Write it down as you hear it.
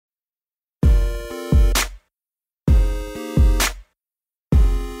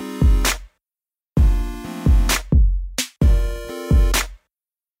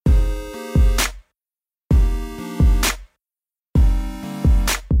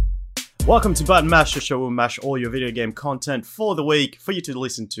Welcome to Button Mash, the show where we mash all your video game content for the week for you to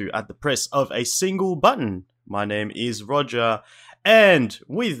listen to at the press of a single button. My name is Roger, and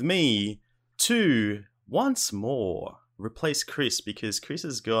with me to once more replace Chris because Chris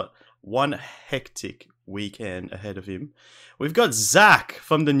has got one hectic weekend ahead of him. We've got Zach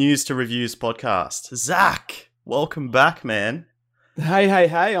from the News to Reviews podcast. Zach, welcome back, man.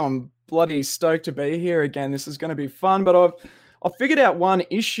 Hey, I'm bloody stoked to be here again. This is going to be fun, but I've figured out one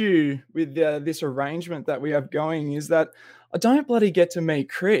issue with this arrangement that we have going is that I don't bloody get to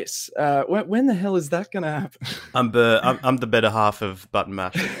meet Chris. When the hell is that going to happen? I'm the better half of Button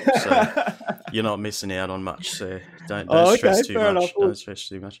Mash, so you're not missing out on much. So don't stress too much. Don't stress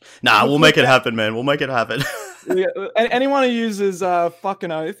too much. Nah, we'll make it happen, man. We'll make it happen. Yeah, anyone who uses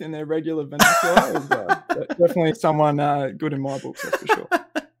fucking oath in their regular vernacular is definitely someone good in my books, that's for sure.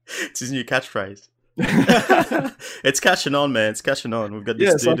 It's his new catchphrase. It's catching on, man. It's catching on. We've got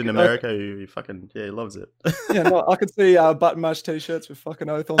this dude in America who fucking he loves it. Yeah, no, I could see Button Mash t-shirts with fucking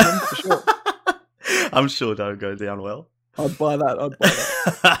oath on them for sure. I'm sure that would go down well. I'd buy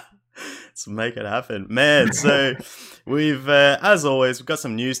that. Let's make it happen, man. So we've, as always, we've got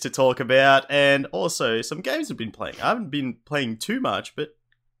some news to talk about, and also some games we've been playing. I haven't been playing too much, but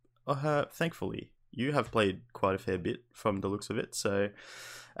thankfully you have played quite a fair bit from the looks of it. So,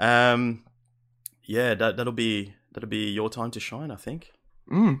 yeah, that'll be your time to shine, I think.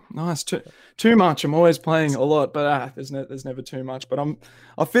 Nice. Too much. I'm always playing a lot, but there's never too much. But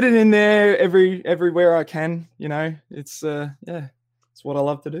I fit it in there everywhere I can. You know, it's it's what I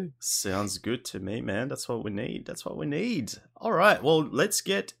love to do. Sounds good to me, man. That's what we need. All right. Well, let's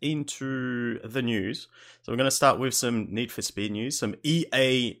get into the news. So we're going to start with some Need for Speed news, some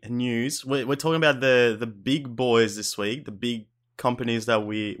EA news. We're talking about the big boys this week, the big companies that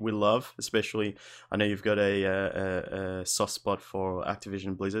we love, especially. I know you've got a soft spot for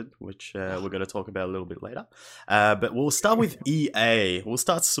Activision Blizzard, which we're going to talk about a little bit later. But we'll start with EA. We'll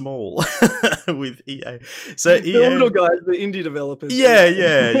start small with EA. So the little guys, the indie developers. Yeah.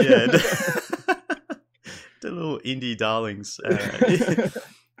 The little indie darlings.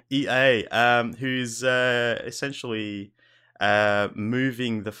 EA, who's essentially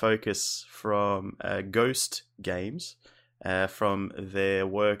moving the focus from Ghost games. From their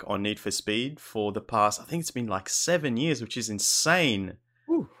work on Need for Speed for the past, I think it's been like 7 years, which is insane.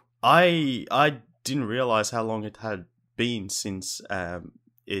 Ooh. I didn't realize how long it had been since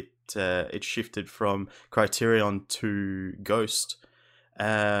it shifted from Criterion to Ghost,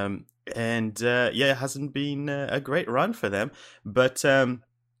 it hasn't been a great run for them, but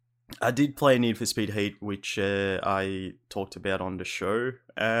I did play Need for Speed Heat, which I talked about on the show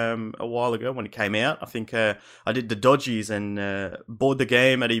a while ago when it came out. I think I did the dodgies and bought the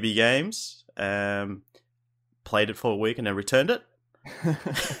game at EB Games, played it for a week and then returned it.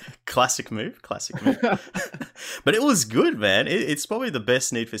 Classic move. But it was good, man. It's probably the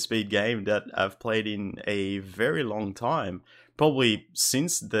best Need for Speed game that I've played in a very long time. Probably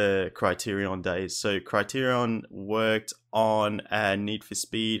since the Criterion days. So Criterion worked on Need for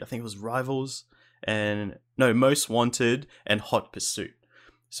Speed, I think it was Rivals, Most Wanted and Hot Pursuit.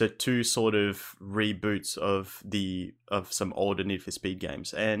 So two sort of reboots of some older Need for Speed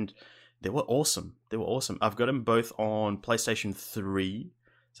games, and they were awesome. I've got them both on PlayStation 3,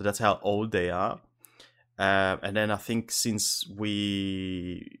 so that's how old they are. And then I think since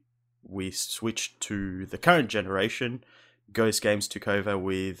we switched to the current generation, Ghost Games took over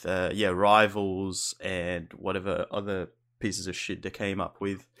with Rivals and whatever other pieces of shit they came up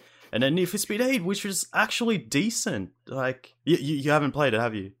with, and then Need for Speed 8, which was actually decent. Like you haven't played it,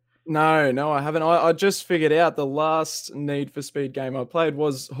 have you? No, I haven't. I just figured out the last Need for Speed game I played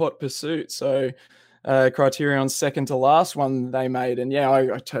was Hot Pursuit, so Criterion's second to last one they made, and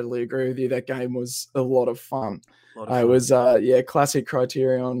I totally agree with you. That game was a lot of fun. It was classic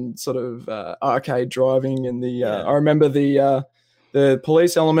Criterion sort of arcade driving, and I remember the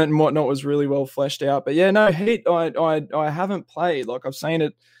police element and whatnot was really well fleshed out. But Heat I haven't played. Like, I've seen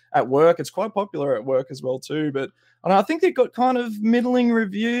it at work. It's quite popular at work as well too. But I think it got kind of middling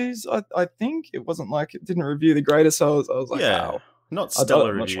reviews. I think it wasn't like it didn't review the greatest. So I was like, wow. Not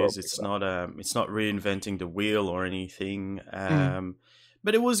stellar reviews. It's not reinventing the wheel or anything.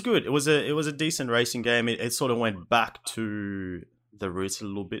 But it was good. It was a decent racing game. It sort of went back to the roots a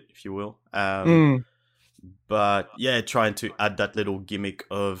little bit, if you will. But trying to add that little gimmick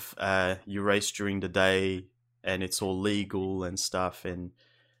of you race during the day and it's all legal and stuff, and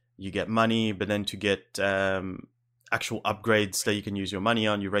you get money, but then to get actual upgrades that you can use your money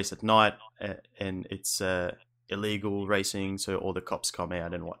on, you race at night, and it's illegal racing, so all the cops come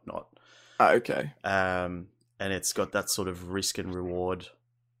out and whatnot. Okay. And it's got that sort of risk and reward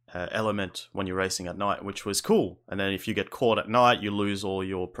element when you're racing at night, which was cool. And then if you get caught at night, you lose all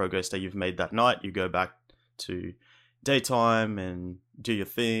your progress that you've made that night. You go back to daytime and do your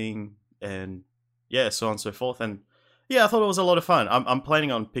thing, and yeah, so on and so forth. And yeah, I thought it was a lot of fun. I'm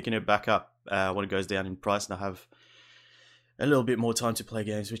planning on picking it back up when it goes down in price, and I have a little bit more time to play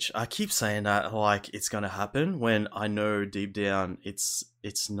games, which I keep saying that like it's gonna happen when I know deep down it's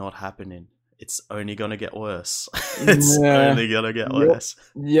not happening. It's only gonna get worse. It's only gonna get worse.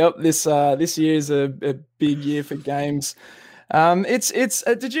 Yep. This year's a big year for games.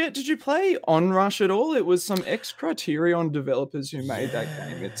 Did you play Onrush at all? It was some ex-Criterion developers who made that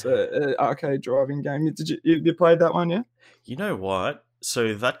game. It's a arcade driving game. Did you played that one? Yeah. You know what?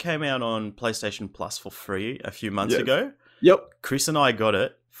 So that came out on PlayStation Plus for free a few months ago. Yep. Chris and I got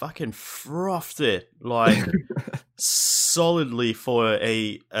it. Fucking frothed it like solidly for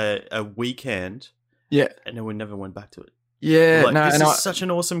a weekend. Yeah. And then we never went back to it. Yeah. Like, this is such an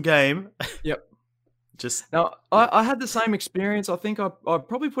awesome game. Yep. Just now, I had the same experience. I think I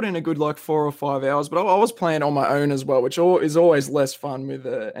probably put in a good like 4 or 5 hours, but I was playing on my own as well, which is always less fun with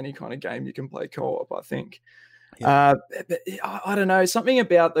any kind of game you can play co-op, I think. Yeah. But I don't know, something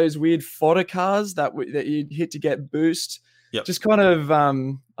about those weird fodder cars that you hit to get boost. Yep. Just kind of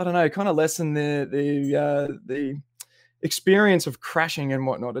I don't know, kind of lessen the experience of crashing and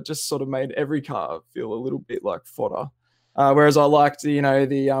whatnot. It just sort of made every car feel a little bit like fodder. Whereas I liked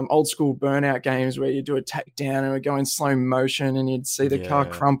the old school Burnout games where you do a takedown and it would go in slow motion and you'd see the car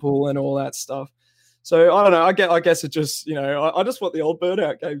crumple and all that stuff. So I don't know. I guess it just I just want the old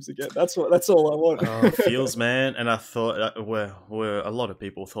Burnout games again. That's all I want. Oh, feels, man. And I thought where a lot of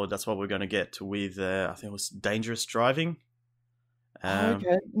people thought that's what we're going to get with. I think it was Dangerous Driving.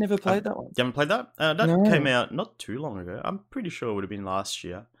 Okay, never played that one. You haven't played that? That came out not too long ago. I'm pretty sure it would have been last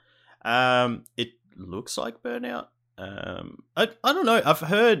year. It looks like Burnout. I don't know. I've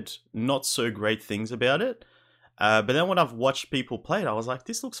heard not so great things about it. But then when I've watched people play it, I was like,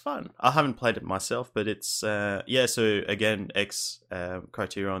 this looks fun. I haven't played it myself, but it's so again,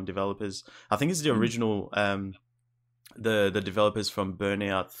 Criterion developers. I think it's the original the developers from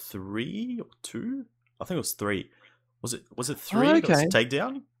Burnout 3 or 2. I think it was 3. Was it 3? Oh, okay.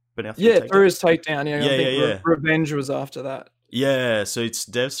 Takedown? Burnout 3 Takedown? 3 is Takedown, yeah. I think Revenge was after that. Yeah, so it's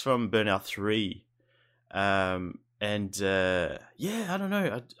devs from Burnout 3. I don't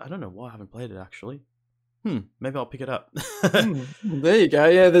know. I don't know why I haven't played it actually. Maybe I'll pick it up. There you go.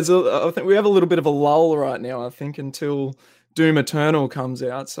 Yeah, I think we have a little bit of a lull right now, I think, until Doom Eternal comes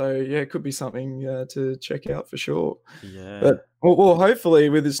out. So yeah, it could be something to check out for sure. Yeah. But well, hopefully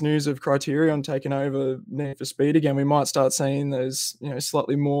with this news of Criterion taking over Need for Speed again, we might start seeing those,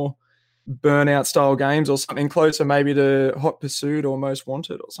 slightly more Burnout style games or something closer maybe to Hot Pursuit or Most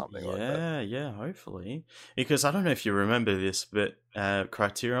Wanted or something like that. Yeah, hopefully. Because I don't know if you remember this, but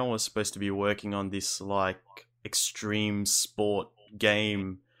Criterion was supposed to be working on this like extreme sport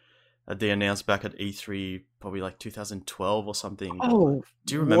game that they announced back at E3 probably like 2012 or something. Oh,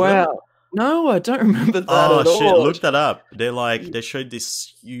 do you remember? Wow. No, I don't remember that at all. Shit, look that up. They showed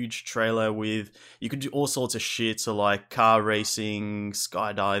this huge trailer with, you could do all sorts of shit, so like car racing,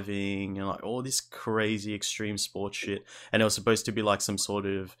 skydiving, and like all this crazy extreme sports shit. And it was supposed to be like some sort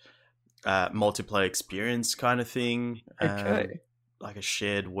of multiplayer experience kind of thing. Okay. Like a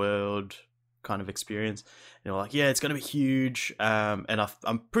shared world kind of experience. And they're like, yeah, it's going to be huge. And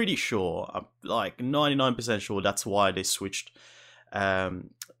I'm pretty sure, I'm like 99% sure that's why they switched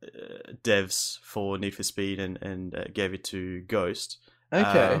devs for Need for Speed and gave it to Ghost.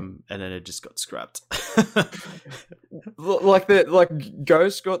 Okay. And then it just got scrapped. like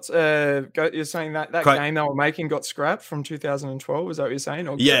Ghost got you're saying that game they were making got scrapped from 2012, is that what you're saying?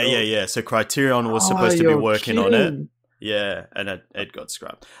 Yeah. So Criterion was supposed to be working on it. Yeah, and it got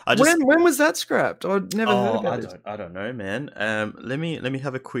scrapped. When was that scrapped? I'd never heard about it. I don't know, man. Let me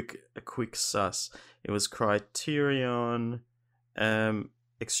have a quick suss. It was Criterion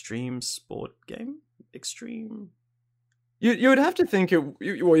extreme sport game? Extreme. You would have to think you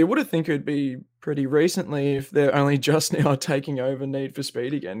would have think it would be pretty recently if they're only just now taking over Need for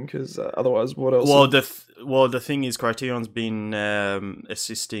Speed again, because otherwise what else? Well, the thing is, Criterion's been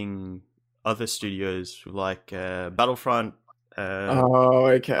assisting other studios like Battlefront.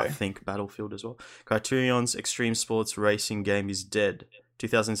 Okay. I think Battlefield as well. Criterion's extreme sports racing game is dead.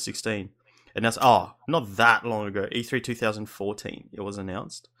 2016. And that's not that long ago. E3 2014. It was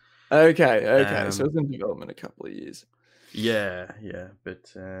announced. Okay. So it was in development a couple of years. Yeah.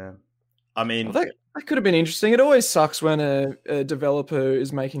 But I mean, that could have been interesting. It always sucks when a developer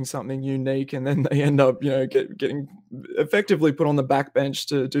is making something unique and then they end up, getting effectively put on the backbench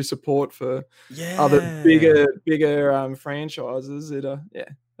to do support for other bigger franchises.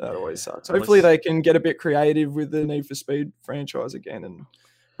 That always sucks. Well, Hopefully they can get a bit creative with the Need for Speed franchise again and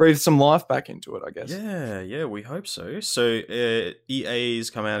breathe some life back into it, I guess. Yeah, we hope so. So EA's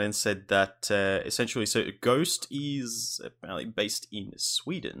come out and said that essentially, so Ghost is apparently based in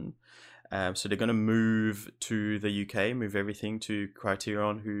Sweden. So they're going to move to the UK, move everything to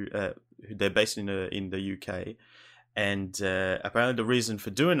Criterion, who they're based in the UK. And apparently the reason for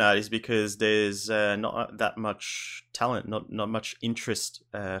doing that is because there's not that much talent, not much interest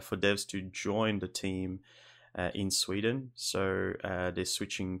for devs to join the team in Sweden. So they're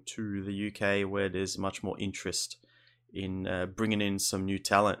switching to the UK, where there's much more interest in bringing in some new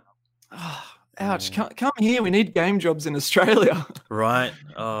talent. Oh, ouch. Come here. We need game jobs in Australia. Right.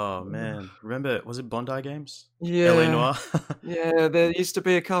 Oh, man. Remember, was it Bondi Games? Yeah. LA Noire? Yeah, there used to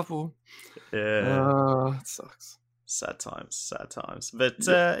be a couple. Yeah. Oh, it sucks. Sad times. But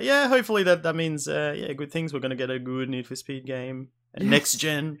yeah, hopefully that means good things. We're going to get a good Need for Speed game. Next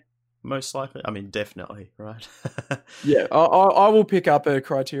gen, most likely. I mean, definitely, right? Yeah, I will pick up a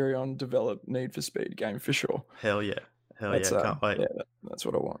Criterion developed Need for Speed game for sure. Hell yeah. Can't wait. Yeah, that's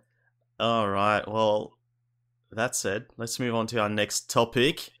what I want. All right. Well, that said, let's move on to our next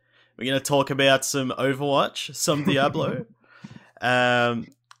topic. We're going to talk about some Overwatch, some Diablo.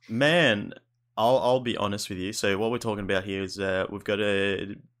 Man, I'll be honest with you. So what we're talking about here is we've got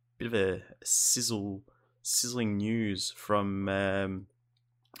a bit of a sizzling news from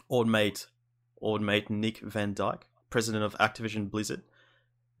old mate Nick Van Dyke, president of Activision Blizzard,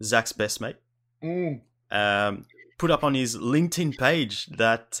 Zach's best mate. Put up on his LinkedIn page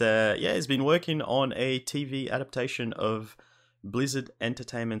that he's been working on a TV adaptation of Blizzard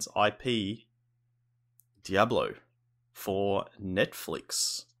Entertainment's IP, Diablo, for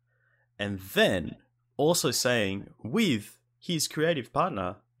Netflix. And then also saying, with his creative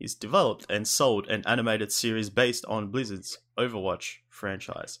partner, he's developed and sold an animated series based on Blizzard's Overwatch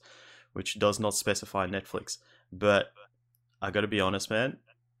franchise, which does not specify Netflix. But I gotta be honest, man,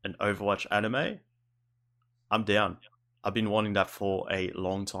 an Overwatch anime, I'm down. I've been wanting that for a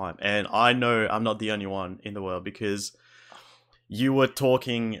long time. And I know I'm not the only one in the world, because you were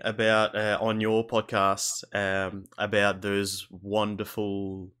talking about on your podcast about those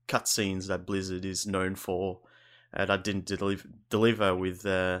wonderful cutscenes that Blizzard is known for, that didn't deliver with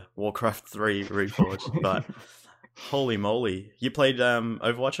Warcraft 3 Reforged. But holy moly, you played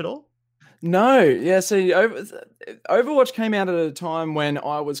Overwatch at all? No, yeah. See, Overwatch came out at a time when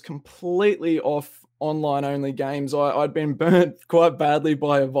I was completely off online only games. I'd been burnt quite badly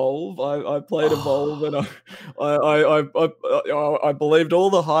by Evolve. I played Evolve, and I believed all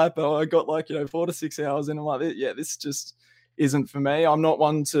the hype. I got 4 to 6 hours in. I'm like, yeah, this just isn't for me. I'm not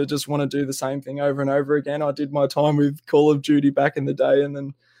one to just want to do the same thing over and over again. I did my time with Call of Duty back in the day, and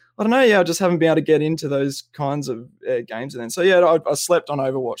then I don't know. Yeah, I just haven't been able to get into those kinds of games. And then, so yeah, I slept on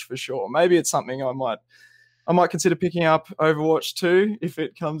Overwatch for sure. Maybe it's something I might consider picking up Overwatch 2 if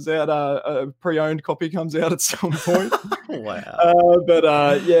it comes out. A pre-owned copy comes out at some point. Wow. But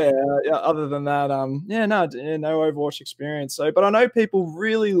other than that, no Overwatch experience. So, but I know people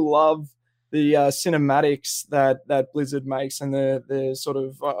really love the cinematics that Blizzard makes, and the sort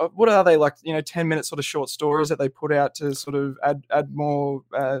of what are they, 10-minute sort of short stories that they put out to sort of add more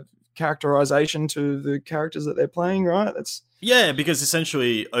characterization to the characters that they're playing, right? Yeah, because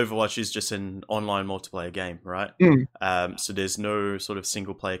essentially Overwatch is just an online multiplayer game, right? So there's no sort of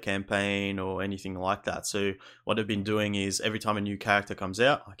single player campaign or anything like that. So what they've been doing is every time a new character comes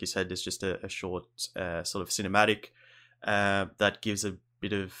out, like you said, there's just a short sort of cinematic that gives a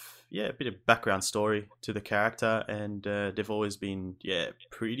bit of background story to the character, and they've always been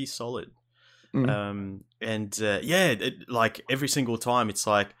pretty solid. Like every single time, it's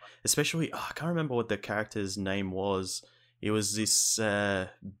like, especially I can't remember what the character's name was. It was this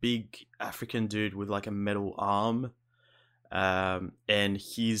big African dude with like a metal arm, and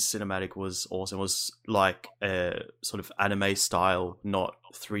his cinematic was awesome. It was like a sort of anime style, not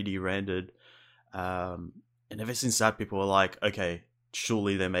 3D rendered. And ever since that, people were like, okay,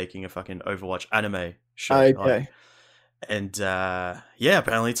 surely they're making a fucking Overwatch anime show. Okay.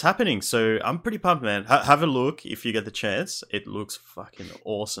 Apparently it's happening. So I'm pretty pumped, man. Have a look if you get the chance. It looks fucking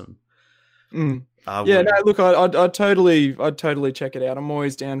awesome. I'd totally check it out. I'm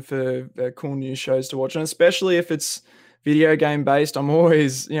always down for cool news shows to watch, and especially if it's video game based. I'm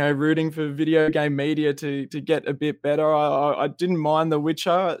always rooting for video game media to get a bit better. I didn't mind the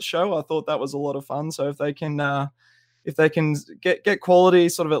Witcher show. I thought that was a lot of fun. So if they can get quality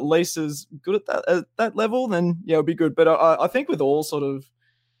sort of at least as good at that level, then it'll be good. But I think with all sort of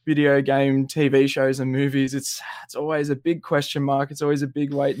video game TV shows and movies, it's always a big question mark. It's always a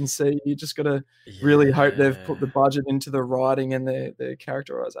big wait and see. You just got to really hope they've put the budget into the writing and their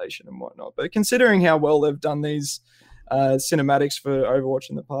characterization and whatnot. But considering how well they've done these cinematics for Overwatch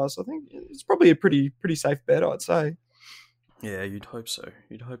in the past, I think it's probably a pretty safe bet, I'd say. Yeah, you'd hope so.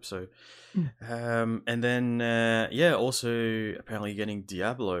 Mm. And then, also apparently getting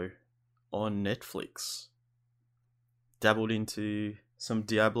Diablo on Netflix. Dabbled into some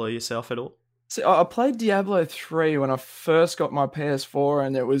Diablo yourself at all? So I played Diablo 3 when I first got my PS4,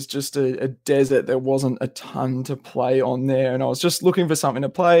 and it was just a desert. There wasn't a ton to play on there, and I was just looking for something to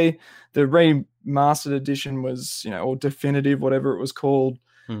play. The remastered edition was, or definitive, whatever it was called.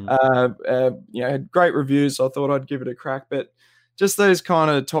 Had great reviews, so I thought I'd give it a crack. But just those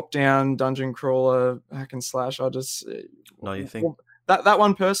kind of top-down dungeon crawler hack and slash, I just no, you think that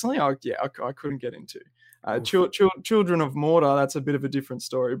one personally, I couldn't get into. Children of Mortar, that's a bit of a different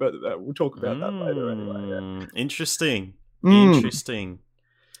story, but we'll talk about that later anyway. Yeah. Interesting.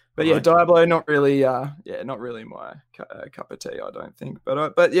 But yeah, Diablo, not really my cup of tea, I don't think.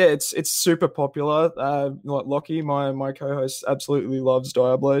 But yeah, it's super popular. Like Lockie, my co-host, absolutely loves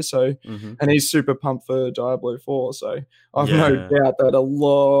Diablo, so and he's super pumped for Diablo 4. So I've no doubt that a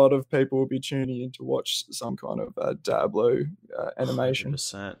lot of people will be tuning in to watch some kind of Diablo animation.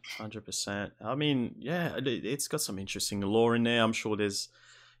 100%. I mean, yeah, it's got some interesting lore in there. I'm sure there's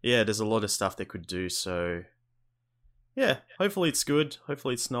a lot of stuff they could do. So. Yeah, hopefully it's good.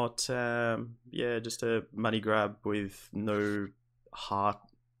 Hopefully it's not, just a money grab with no heart.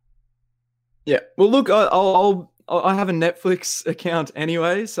 Yeah, well, look, I have a Netflix account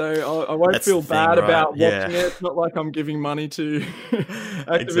anyway, so I won't feel bad about watching it. It's not like I'm giving money to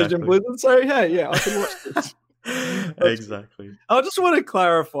Activision Blizzard. So yeah, I can watch this. Exactly. I just want to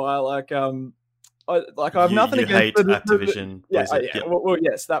clarify, I have nothing against Activision. Well,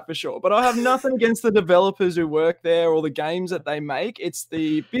 yes, that for sure. But I have nothing against the developers who work there or the games that they make. It's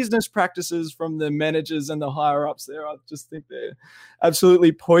the business practices from the managers and the higher ups there. I just think they're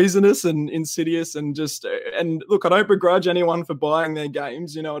absolutely poisonous and insidious. And look, I don't begrudge anyone for buying their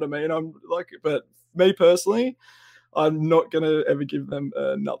games. You know what I mean? But me personally, I'm not going to ever give them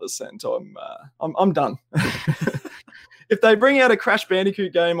another cent. I'm done. If they bring out a Crash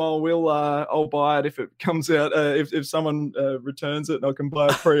Bandicoot game, I'll buy it if it comes out. If someone returns it, and I can buy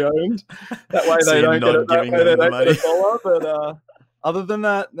it pre-owned. That way they don't get it. That way they don't get $1. But other than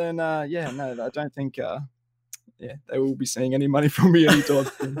that, then I don't think they will be seeing any money from me anytime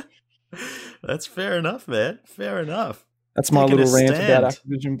soon. That's fair enough, man. Fair enough. That's my little rant about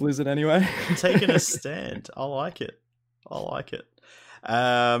Activision Blizzard, anyway. Taking a stand. I like it.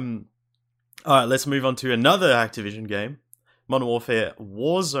 All right, let's move on to another Activision game. Modern Warfare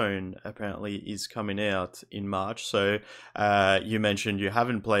Warzone apparently is coming out in March. So you mentioned you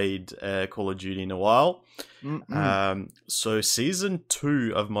haven't played Call of Duty in a while. So Season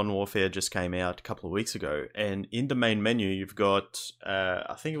 2 of Modern Warfare just came out a couple of weeks ago. And in the main menu, you've got,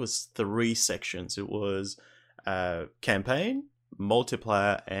 I think it was 3 sections. It was campaign,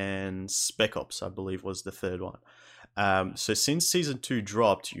 multiplayer, and Spec Ops, I believe was the third one. So since Season 2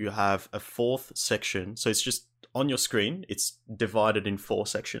 dropped, you have a 4th section. So it's just on your screen, it's divided in 4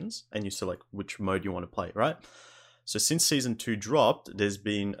 sections, and you select which mode you want to play, right? So since Season 2 dropped, there's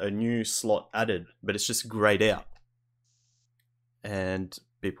been a new slot added, but it's just grayed out. And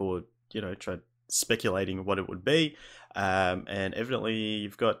people were, speculating what it would be. And evidently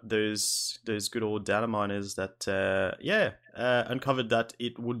you've got those good old data miners that, uncovered that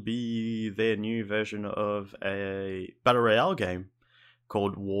it would be their new version of a Battle Royale game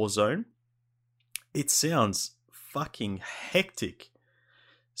called Warzone. It sounds fucking hectic.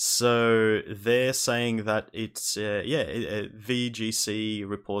 So they're saying that it's, VGC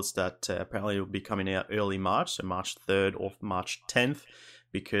reports that apparently it will be coming out early March, so March 3rd or March 10th,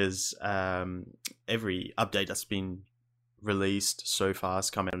 because every update that's been released so far has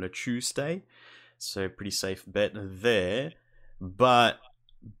come out on a Tuesday. So pretty safe bet there. But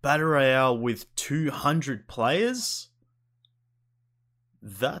Battle Royale with 200 players?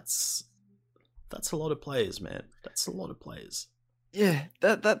 That's a lot of players, man. That's a lot of players. Yeah,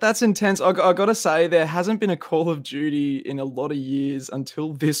 that's intense. I got to say, there hasn't been a Call of Duty in a lot of years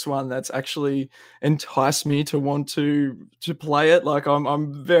until this one that's actually enticed me to want to play it. Like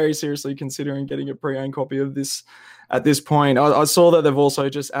I'm very seriously considering getting a pre-owned copy of this at this point. I saw that they've also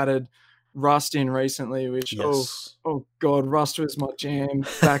just added Rust in recently, which Yes. oh god, Rust was my jam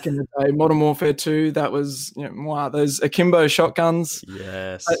back in the day. Modern Warfare 2, that was wow, those akimbo shotguns.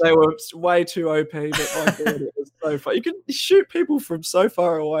 Yes. They were way too OP, but my god, it was so fun. You could shoot people from so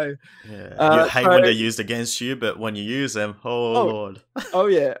far away. Yeah. You hate when they're used against you, but when you use them, oh lord. Oh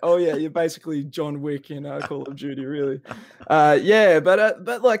yeah, you're basically John Wick in Call of Duty, really.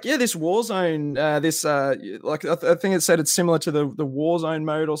 But like this Warzone, I think it said it's similar to the Warzone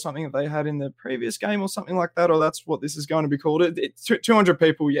mode or something that they had in the previous game or something like that, or that's what this is going to be called. 200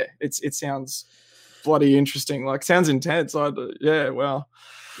 people, yeah. It sounds bloody interesting. Like sounds intense. Wow.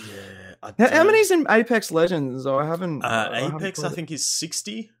 Yeah. How many's in Apex Legends? I haven't. Apex, I think, is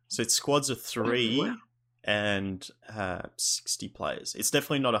 60. So it's squads of 3. Oh, wow. And 60 players. It's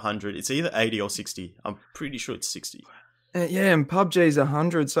definitely not 100. It's either 80 or 60. I'm pretty sure it's 60. And PUBG's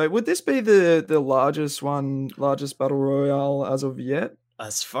 100. So would this be the largest battle royale as of yet?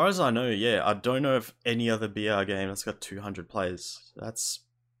 As far as I know, yeah. I don't know of any other BR game that's got 200 players. That's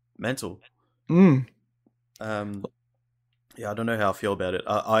mental. Yeah, I don't know how I feel about it.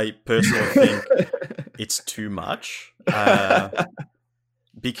 I personally think it's too much.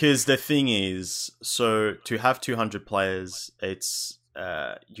 Because the thing is, so to have 200 players, it's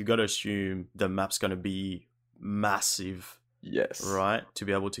you got to assume the map's going to be massive. Yes. Right? To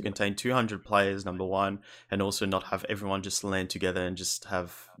be able to contain 200 players, number one, and also not have everyone just land together and just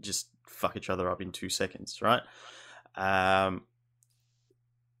fuck each other up in 2 seconds, right?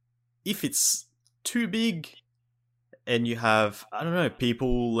 If it's too big and you have, I don't know,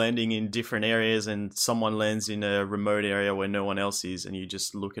 people landing in different areas and someone lands in a remote area where no one else is and you're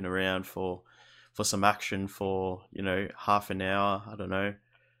just looking around for some action for, half an hour, I don't know,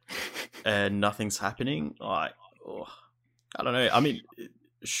 and nothing's happening, I don't know. I mean,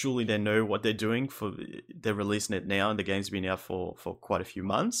 surely they know what they're doing. They're releasing it now and the game's been out for quite a few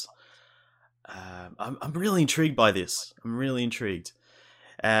months. I'm really intrigued by this. I'm really intrigued.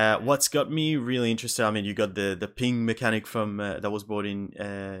 What's got me really interested, I mean, you got the ping mechanic from that was brought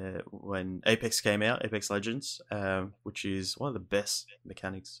in when Apex came out, Apex Legends, which is one of the best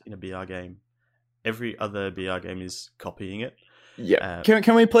mechanics in a BR game. Every other BR game is copying it. Yeah.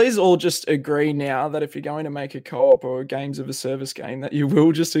 Can we please all just agree now that if you're going to make a co-op or a games of a service game, that you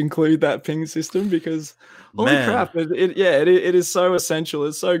will just include that ping system? Because holy crap, it is so essential.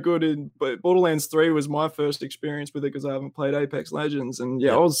 It's so good. But Borderlands 3 was my first experience with it because I haven't played Apex Legends, and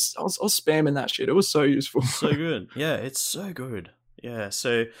I was spamming that shit. It was so useful. So good. Yeah, it's so good. Yeah,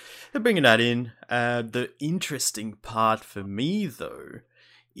 so they're bringing that in. The interesting part for me though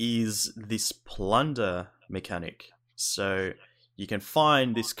is this plunder mechanic. So you can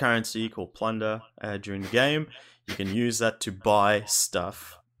find this currency called plunder during the game. You can use that to buy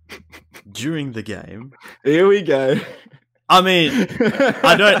stuff during the game. Here we go. I mean,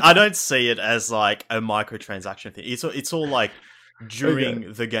 I don't see it as like a microtransaction thing. It's all like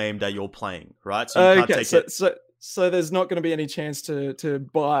during the game that you're playing, right? So you can't take it. So there's not going to be any chance to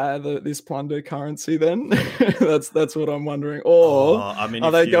buy this plunder currency then? that's what I'm wondering. Or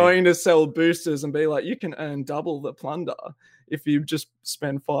are they going to sell boosters and be like, you can earn double the plunder if you just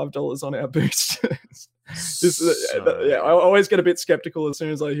spend $5 on our boosters? I always get a bit skeptical as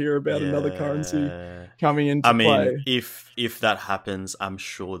soon as I hear about another currency coming into play. If that happens, I'm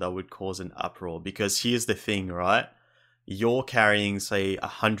sure that would cause an uproar, because here's the thing, right? You're carrying, say,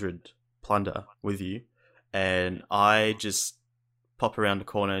 100 plunder with you, and I just pop around the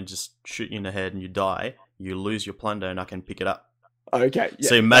corner and just shoot you in the head and you die, you lose your plunder and I can pick it up. Okay. Yeah,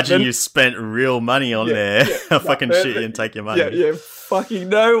 so imagine you spent real money on there. I'll fucking shoot you and take your money. Yeah, fucking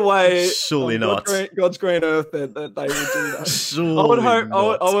no way. Surely not. God's green earth that they would do that. Surely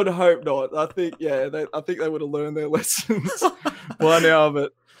I would hope not. I think they would have learned their lessons by now,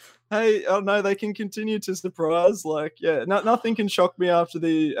 but hey, no, they can continue to surprise. Nothing can shock me after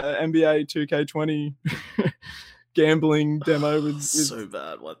the NBA 2K20 gambling demo with so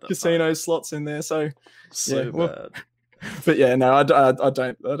bad. What the casino fuck? Slots in there. So bad. But yeah, no, I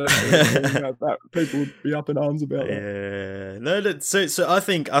don't that people would be up in arms about that. Yeah, no. So I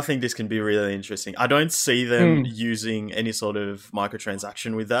think this can be really interesting. I don't see them using any sort of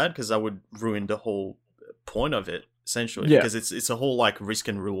microtransaction with that, because that would ruin the whole point of it. Essentially, because it's a whole like risk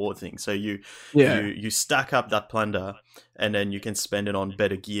and reward thing. So you stack up that plunder, and then you can spend it on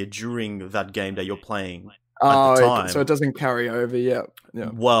better gear during that game that you're playing at the time. So it doesn't carry over. Yeah.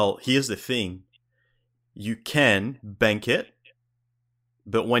 Well, here's the thing: you can bank it,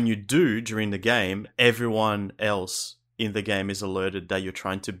 but when you do during the game, everyone else in the game is alerted that you're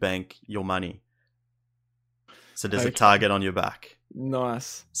trying to bank your money. So there's a target on your back.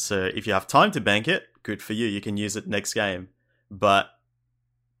 Nice. So if you have time to bank it, good for you. You can use it next game. But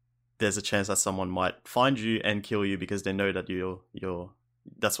there's a chance that someone might find you and kill you because they know that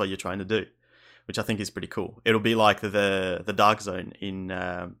that's what you're trying to do, which I think is pretty cool. It'll be like the Dark Zone in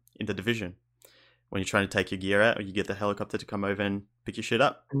the Division. When you're trying to take your gear out, or you get the helicopter to come over and pick your shit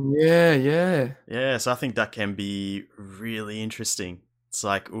up. Yeah. So I think that can be really interesting. It's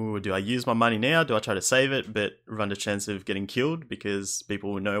like, ooh, do I use my money now? Do I try to save it, but run the chance of getting killed because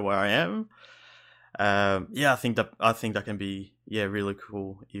people will know where I am? I think that can be really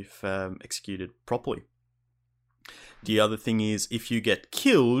cool if executed properly. The other thing is, if you get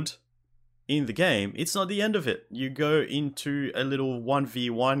killed in the game, it's not the end of it. You go into a little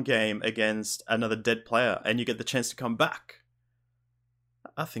 1v1 game against another dead player and you get the chance to come back.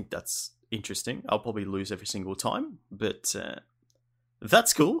 I think that's interesting. I'll probably lose every single time, but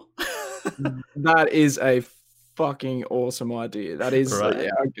that's cool. That is a fucking awesome idea. That is, right?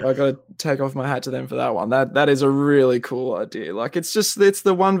 I gotta take off my hat to them for that one. That is a really cool idea. Like, it's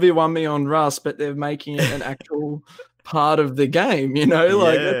the 1v1 me on Rust, but they're making it an actual part of the game, you know?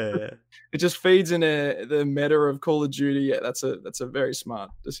 Like, it just feeds in the meta of Call of Duty. Yeah, that's a very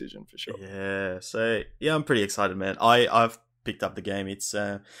smart decision for sure. Yeah, so I'm pretty excited, man. I've picked up the game. It's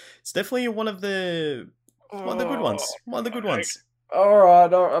definitely one of the good ones. One of the good ones. All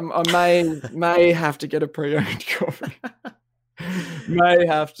right, I may have to get a pre-owned copy. May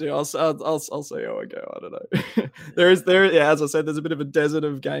have to. I'll see how I go. I don't know. As I said, there's a bit of a desert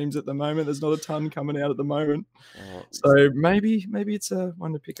of games at the moment. There's not a ton coming out at the moment, so maybe it's a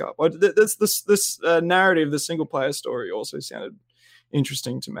one to pick up. This narrative, the single player story, also sounded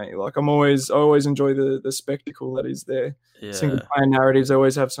interesting to me. Like, I always enjoy the spectacle that is there. Yeah. Single player narratives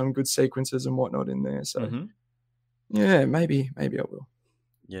always have some good sequences and whatnot in there. So yeah, maybe I will.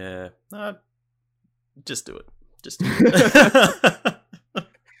 Yeah, just do it. Just do it.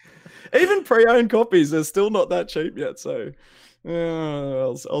 Even pre-owned copies, they're still not that cheap yet. So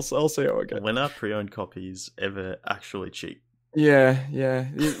I'll see how I go. When are pre-owned copies ever actually cheap? Yeah,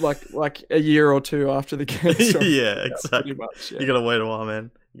 like a year or two after the game. Yeah, exactly. Much, yeah. You gotta wait a while, man.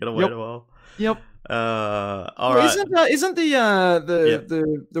 You gotta wait a while. Yep. All right. Isn't the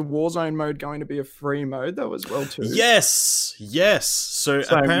Warzone mode going to be a free mode though as well too? Yes. So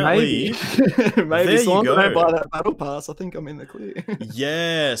apparently, maybe as long as I don't buy that battle pass, I think I'm in the clear.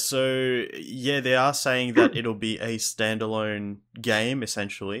 They are saying that it'll be a standalone game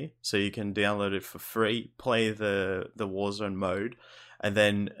essentially, so you can download it for free, play the Warzone mode, and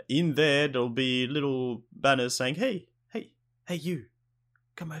then in there'll be little banners saying, "Hey, you,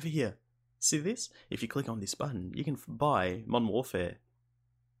 come over here. See this? If you click on this button, you can buy Modern Warfare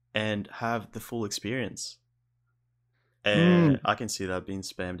and have the full experience." And I can see that being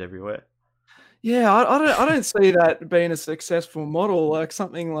spammed everywhere. Yeah, I don't see that being a successful model. Like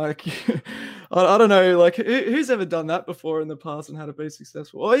something like, I don't know, like who's ever done that before in the past and had it be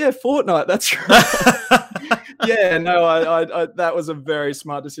successful? Oh yeah, Fortnite. That's right. Yeah, no, I that was a very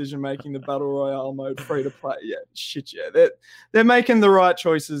smart decision making the battle royale mode free to play. Yeah, shit, yeah, they're making the right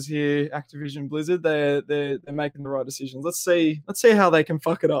choices here. Activision Blizzard, they're making the right decisions. Let's see how they can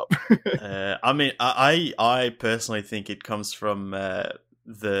fuck it up. I mean, I personally think it comes from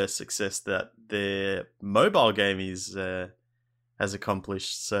the success that their mobile game has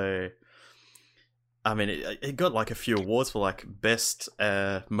accomplished. So, I mean, it got like a few awards for like best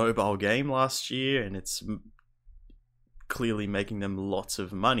mobile game last year, and it's clearly making them lots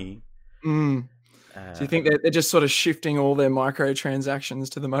of money. So you think they're just sort of shifting all their microtransactions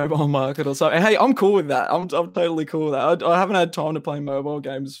to the mobile market or something? Hey, I'm cool with that. I'm totally cool with that. I haven't had time to play mobile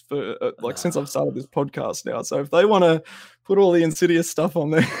games for since I've started this podcast now. So if they want to put all the Insidious stuff on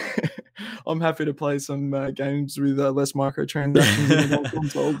there, I'm happy to play some games with less microtransactions on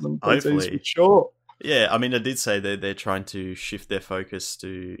consoles and PCs for sure. Yeah, I mean, I did say that they're trying to shift their focus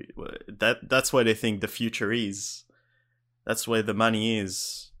to that. That's where they think the future is. That's where the money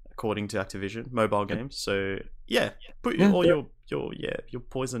is, according to Activision, mobile games. So put all your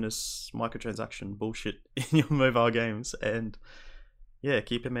poisonous microtransaction bullshit in your mobile games, and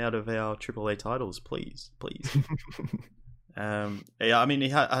keep them out of our AAA titles, please. I mean,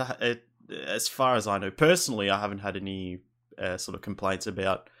 as far as I know, personally, I haven't had any sort of complaints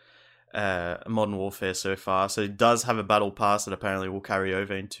about Modern Warfare so far. So it does have a battle pass that apparently will carry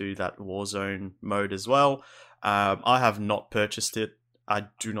over into that Warzone mode as well. I have not purchased it. I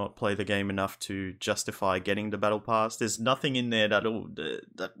do not play the game enough to justify getting the battle pass. There's nothing in there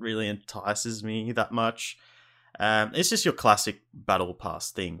that really entices me that much. It's just your classic battle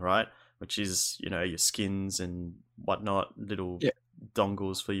pass thing, right? Which is, your skins and whatnot, little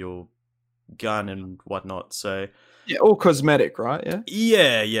dongles for your gun and whatnot. So Yeah, all cosmetic, right?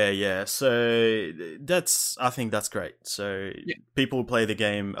 Yeah. yeah. So I think that's great. So Yeah. people who play the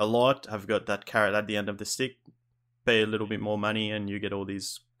game a lot have got that carrot at the end of the stick. Pay a little bit more money and you get all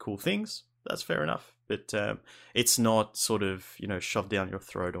these cool things. That's fair enough. But it's not sort of, shoved down your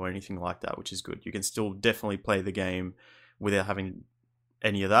throat or anything like that, which is good. You can still definitely play the game without having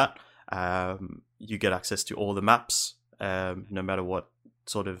any of that. You get access to all the maps, no matter what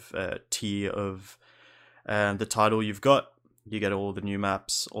sort of tier of the title you've got. You get all the new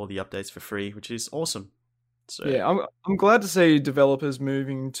maps, all the updates for free, which is awesome. So Yeah, I'm glad to see developers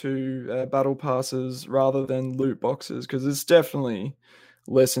moving to battle passes rather than loot boxes, because it's definitely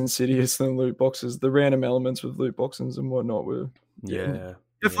less insidious than loot boxes. The random elements with loot boxes and whatnot were yeah,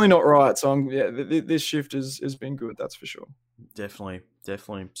 definitely not right. So this shift has been good, that's for sure. definitely.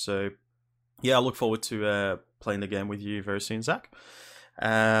 So yeah, I look forward to playing the game with you very soon, Zach.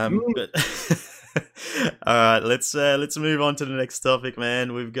 But all right, let's move on to the next topic,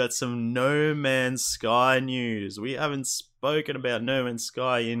 man. We've got some No Man's Sky news. We haven't spoken about No Man's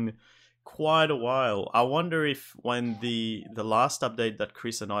Sky in quite a while. I wonder if when the last update that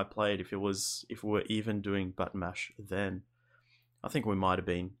Chris and I played, if we were even doing button mash then. I think we might have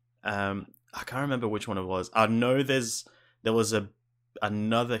been. I can't remember which one it was. I know there was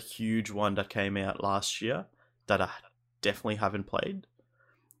another huge one that came out last year that I definitely haven't played.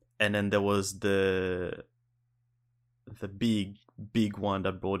 And then there was the big one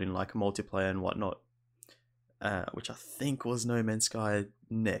that brought in like multiplayer and whatnot, which I think was No Man's Sky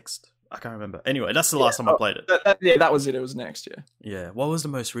next. I can't remember. Anyway, that's the last time I played it. That was it. It was next year. Yeah. What was the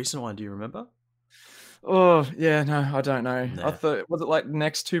most recent one? Do you remember? Oh, yeah, no, I don't know. Nah. I thought, was it like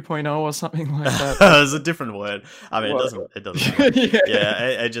Next 2.0 or something like that? It was a different word. I mean, it doesn't matter. Yeah.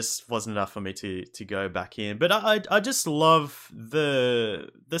 It just wasn't enough for me to go back in. But I just love the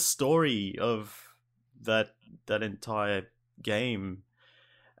story of that entire game.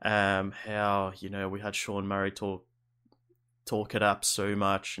 How, we had Sean Murray talk it up so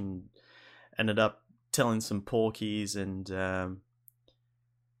much and ended up telling some porkies and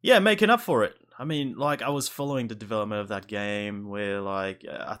making up for it. I mean, like, I was following the development of that game where, like,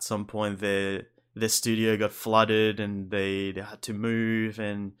 at some point their studio got flooded and they had to move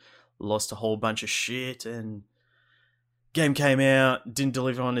and lost a whole bunch of shit, and game came out, didn't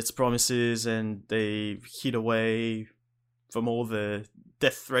deliver on its promises, and they hid away from all the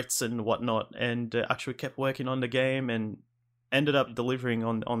death threats and whatnot, and actually kept working on the game and ended up delivering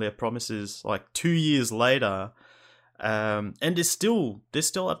on their promises, like, 2 years later. And they're still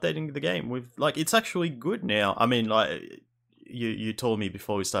updating the game with, like, it's actually good now. I mean, like, you told me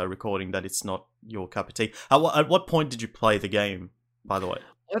before we started recording that it's not your cup of tea. At what point did you play the game, by the way?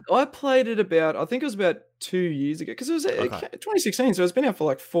 I played it I think it was about 2 years ago, because it was 2016, so it's been out for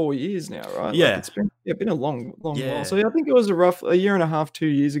like 4 years now, right? Yeah. Like, it's been a long while. So I think it was a year and a half, 2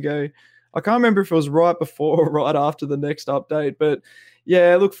 years ago. I can't remember if it was right before or right after the next update, but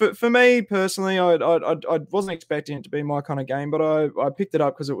yeah, look, for me personally, I wasn't expecting it to be my kind of game, but I picked it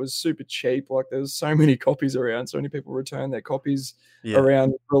up because it was super cheap. Like, there's so many copies around, so many people return their copies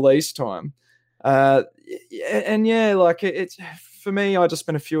around release time. And yeah, like it's for me, I just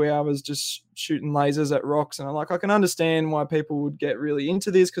spent a few hours just shooting lasers at rocks, and I can understand why people would get really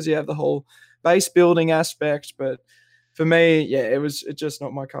into this because you have the whole base building aspect, but for me, yeah, it's just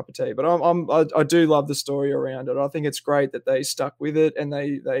not my cup of tea. But I do love the story around it. I think it's great that they stuck with it and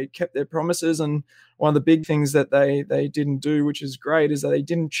they kept their promises. And one of the big things that they didn't do, which is great, is that they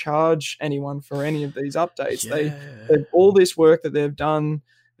didn't charge anyone for any of these updates. Yeah. They've all this work that they've done.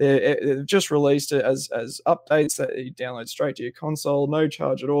 They've just released it as updates that you download straight to your console, no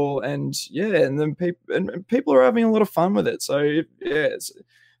charge at all. And yeah, and then people are having a lot of fun with it. So it's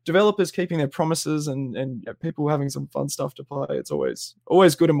developers keeping their promises and people having some fun stuff to play. It's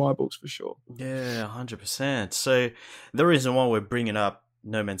always good in my books, for sure. Yeah, 100%. So the reason why we're bringing up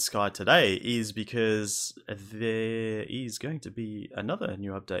No Man's Sky today is because there is going to be another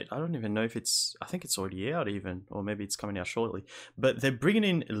new update. I don't even know if I think it's already out even, or maybe it's coming out shortly. But they're bringing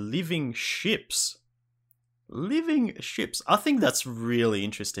in living ships. Living ships. I think that's really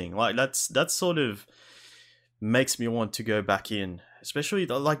interesting. Like, that's sort of makes me want to go back in. Especially,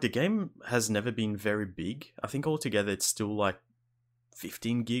 like, the game has never been very big. I think altogether it's still like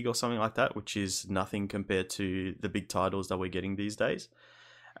 15 gig or something like that, which is nothing compared to the big titles that we're getting these days.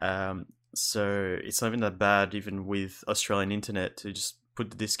 So it's not even that bad, even with Australian internet, to just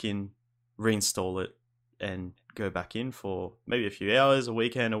put the disc in, reinstall it, and go back in for maybe a few hours, a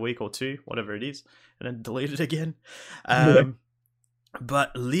weekend, a week or two, whatever it is, and then delete it again.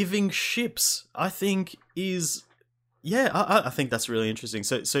 But living ships, I think, is Yeah, I think that's really interesting.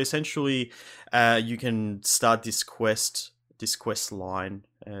 So essentially, you can start this quest line,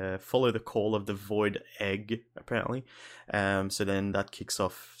 follow the call of the void egg, apparently. So then that kicks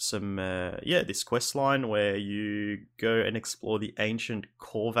off some, this quest line where you go and explore the ancient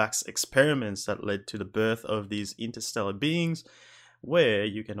Korvax experiments that led to the birth of these interstellar beings, where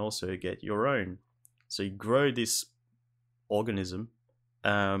you can also get your own. So you grow this organism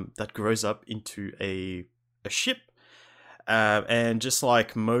that grows up into a ship. And just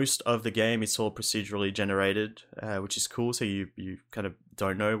like most of the game, it's all procedurally generated, which is cool. So you kind of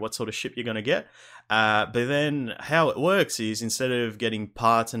don't know what sort of ship you're going to get. But then how it works is, instead of getting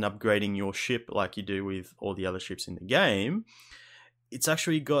parts and upgrading your ship like you do with all the other ships in the game, it's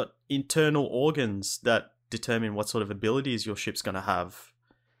actually got internal organs that determine what sort of abilities your ship's going to have.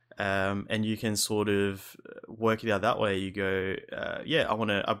 And you can sort of work it out that way. You go, I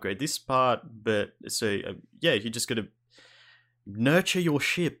want to upgrade this part, but you just got to nurture your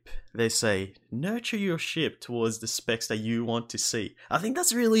ship, they say. Nurture your ship towards the specs that you want to see. I think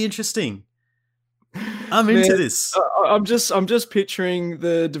that's really interesting. I'm into this. I'm just picturing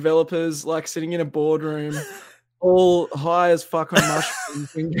the developers like sitting in a boardroom, all high as fuck on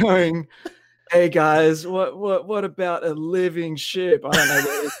mushrooms, and going, "Hey guys, what about a living ship?" I don't know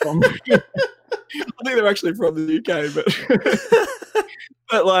where it's from. I think they're actually from the UK,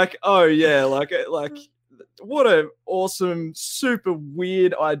 but like, oh yeah, like what an awesome, super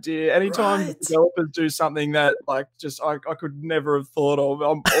weird idea. Anytime developers do something that like just I could never have thought of,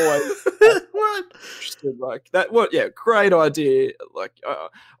 I'm always interested. Like that, great idea. Like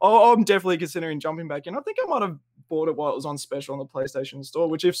I'm definitely considering jumping back in. I think I might have bought it while it was on special on the PlayStation Store,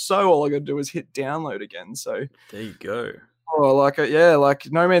 which if so, all I got to do is hit download again. So there you go. Oh, like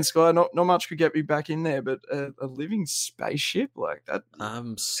No Man's Sky. Not much could get me back in there, but a living spaceship like that.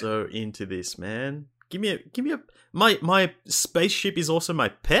 I'm so into this, man. Give me a my spaceship is also my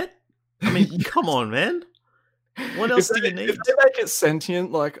pet. I mean, come on, man. What else do you need? If they make it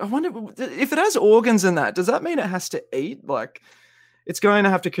sentient, like I wonder if it has organs in that. Does that mean it has to eat? Like, it's going to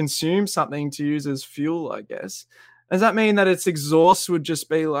have to consume something to use as fuel, I guess. Does that mean that its exhaust would just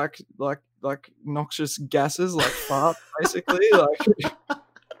be like noxious gases, like fart, basically? Like,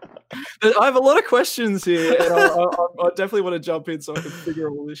 I have a lot of questions here, and I definitely want to jump in so I can figure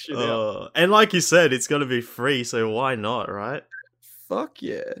all this shit out. And like you said, it's going to be free, so why not, right? Fuck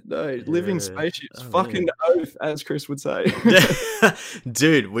yeah. No, living spaceships. Fucking oath, as Chris would say.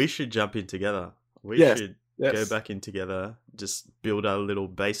 Dude, we should jump in together. We should go back in together, just build our little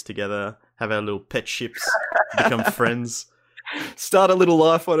base together, have our little pet ships, become friends. Start a little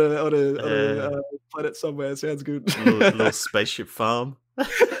life on a planet somewhere. Sounds good. little spaceship farm.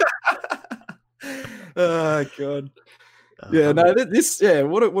 Oh god.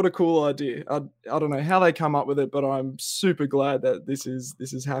 What a cool idea. I don't know how they come up with it, but I'm super glad that this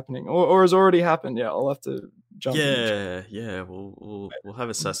is happening or has already happened. Yeah, I'll have to jump in. Yeah, we'll have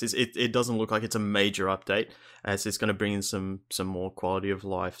a suss. It doesn't look like it's a major update, as it's going to bring in some more quality of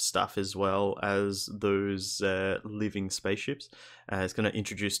life stuff as well as those living spaceships. It's going to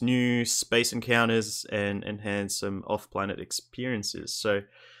introduce new space encounters and enhance some off-planet experiences. So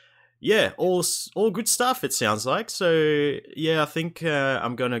yeah, all good stuff, it sounds like. So yeah, I think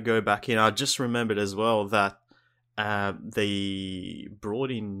I'm going to go back in. I just remembered as well that they brought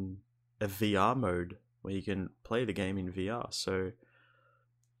in a VR mode where you can play the game in VR. So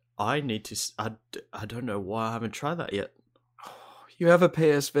I need to... I don't know why I haven't tried that yet. You have a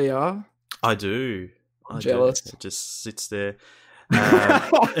PSVR? I do. I'm jealous. It just sits there.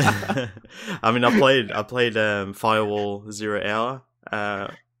 I mean, I played Firewall 0 Hour.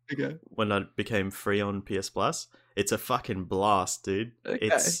 Okay. When I became free on PS Plus. It's a fucking blast, dude. Okay.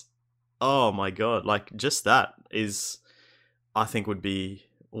 It's, oh my god, like just that is, I think would be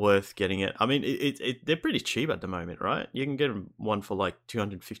worth getting it. I mean, they're pretty cheap at the moment, right? You can get one for like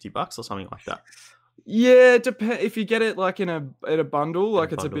 $250 or something like that. Yeah, if you get it like in a bundle,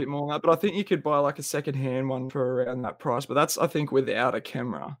 like it's a bit more than that. But I think you could buy like a second-hand one for around that price. But that's, I think, without a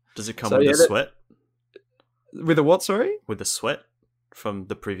camera. Does it come with a sweat? With a what? Sorry, with a sweat from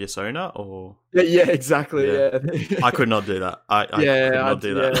the previous owner, or yeah, exactly. Yeah. I could not do that. I could not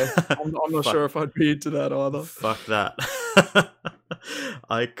do that. I'm not sure if I'd be into that either. Fuck that.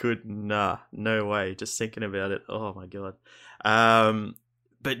 I could no way. Just thinking about it, oh my god.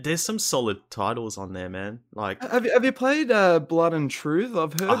 But there's some solid titles on there, man. Like, have you played Blood and Truth?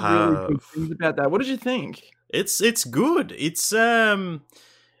 I've heard really good things about that. What did you think? It's good.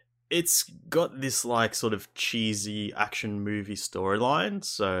 It's got this like sort of cheesy action movie storyline,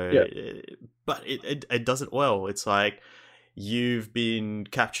 so but it does it well. It's like you've been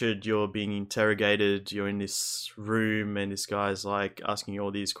captured, you're being interrogated, you're in this room, and this guy's like asking you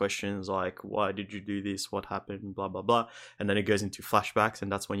all these questions like, why did you do this, what happened, blah blah blah, and then it goes into flashbacks,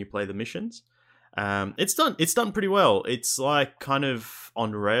 and that's when you play the missions. It's done pretty well. It's like kind of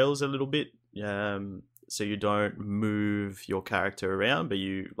on rails a little bit, so you don't move your character around, but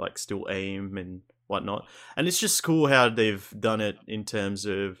you like still aim and whatnot. And it's just cool how they've done it in terms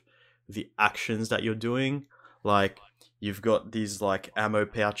of the actions that you're doing. Like, you've got these like ammo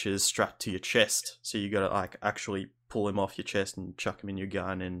pouches strapped to your chest, so you gotta like actually pull them off your chest and chuck them in your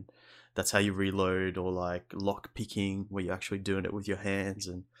gun, and that's how you reload. Or like lock picking, where you're actually doing it with your hands,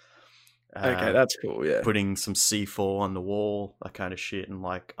 and Okay, that's cool. Yeah. putting some C4 on the wall, that kind of shit, and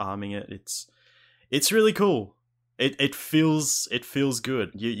like arming it. It's really cool. It feels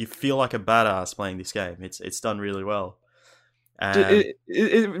good. You feel like a badass playing this game. It's done really well.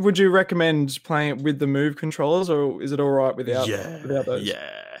 Would you recommend playing it with the Move controllers, or is it all right without those?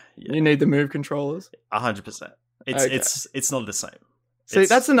 Yeah. You need the Move controllers. 100%. Okay. It's not the same. See,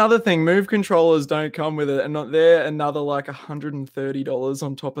 that's another thing. Move controllers don't come with it, and they're another like $130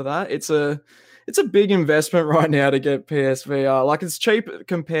 on top of that. It's a big investment right now to get PSVR. Like, it's cheap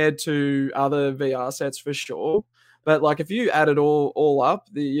compared to other VR sets for sure, but like if you add it all up,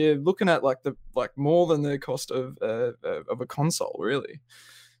 you're looking at like more than the cost of a console, really.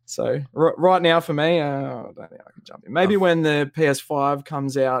 So right now for me, I don't think I can jump in. Maybe when the PS5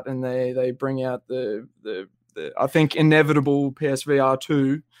 comes out and they bring out the I think inevitable PSVR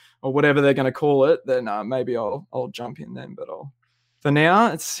 2 or whatever they're going to call it, then maybe I'll jump in then. But for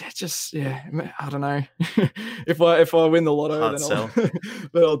now, it's just, yeah, I don't know. if I win the lotto,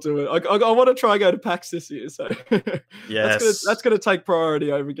 then I'll do it. I want to try and go to PAX this year, so yes, that's gonna take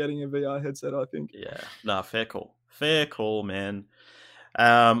priority over getting a VR headset, I think. Yeah, nah, fair call, man.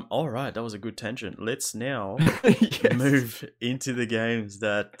 All right, that was a good tangent. Let's now move into the games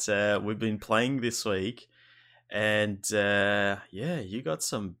that we've been playing this week. And you got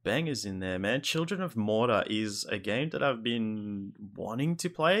some bangers in there, man. Children of Morta is a game that I've been wanting to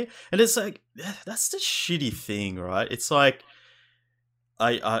play. And it's like, that's the shitty thing, right? It's like,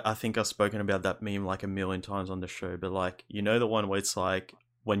 I think I've spoken about that meme like a million times on the show, but like, you know, the one where it's like,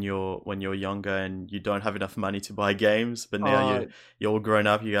 when you're younger and you don't have enough money to buy games, but now you're all grown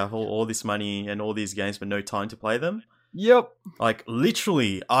up, you have all this money and all these games, but no time to play them. Yep. Like,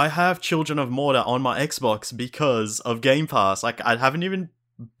 literally, I have Children of Morta on my Xbox because of Game Pass. Like, I haven't even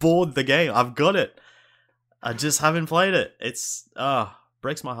bought the game. I've got it. I just haven't played it. It's,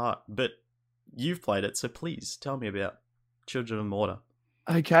 breaks my heart. But you've played it, so please tell me about Children of Morta.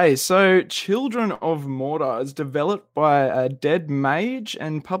 Okay, so Children of Morta is developed by Dead Mage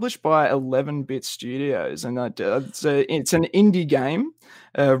and published by 11-Bit Studios, and it's an indie game,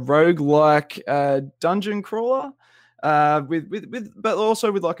 roguelike dungeon crawler, with but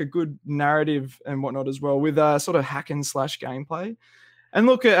also with like a good narrative and whatnot as well, with sort of hack and slash gameplay. And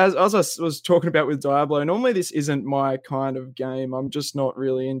look, as I was talking about with Diablo, normally this isn't my kind of game. I'm just not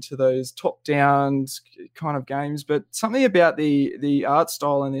really into those top-down kind of games. But something about the art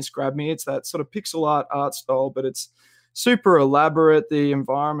style in this grabbed me. It's that sort of pixel art style, but it's super elaborate. The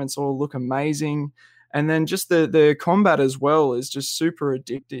environments all look amazing. And then just the combat as well is just super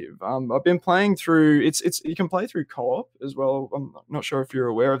addictive. I've been playing through. It's you can play through co-op as well. I'm not sure if you're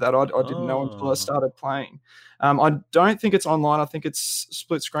aware of that. I didn't know until I started playing. I don't think it's online. I think it's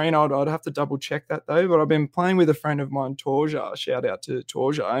split screen. I'd have to double check that though. But I've been playing with a friend of mine, Torja. Shout out to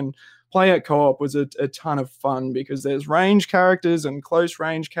Torja. And playing at co-op was a ton of fun because there's range characters and close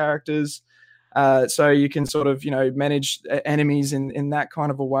range characters. So you can sort of manage enemies in that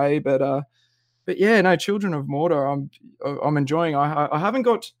kind of a way. But yeah, no, Children of Morta, I'm enjoying. I haven't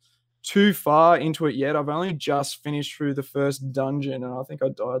got too far into it yet. I've only just finished through the first dungeon, and I think I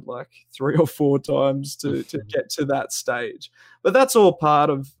died like 3 or 4 times to get to that stage. But that's all part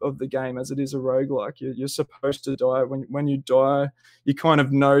of the game, as it is a roguelike. You're supposed to die. When you die, you kind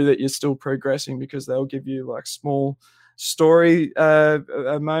of know that you're still progressing because they'll give you like small story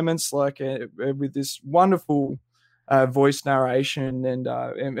moments, like with this wonderful voice narration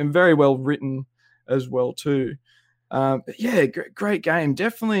and very well written as well too. But yeah, great game.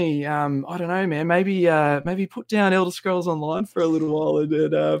 Definitely. I don't know, man. Maybe put down Elder Scrolls Online for a little while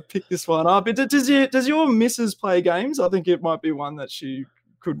and pick this one up. Does your missus play games? I think it might be one that she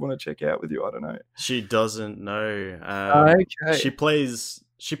could want to check out with you. I don't know. She doesn't know. Okay. She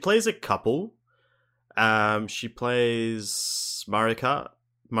plays a couple. She plays Mario Kart,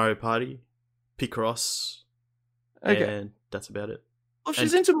 Mario Party, Picross. Okay. And that's about it. Well,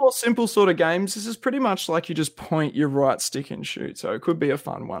 she's into more simple sort of games. This is pretty much like you just point your right stick and shoot. So it could be a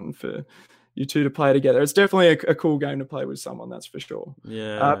fun one for you two to play together. It's definitely a cool game to play with someone, that's for sure.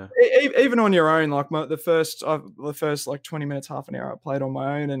 Yeah. Even on your own, like the first like 20 minutes, half an hour I played on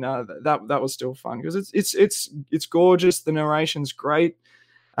my own, and that was still fun because it's gorgeous. The narration's great.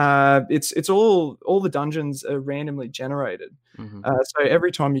 It's all the dungeons are randomly generated. Mm-hmm. So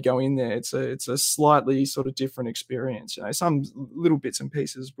every time you go in there, it's a slightly sort of different experience. You know, some little bits and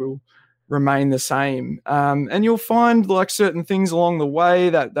pieces will remain the same, and you'll find like certain things along the way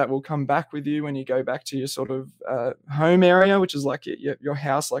that will come back with you when you go back to your sort of home area, which is like your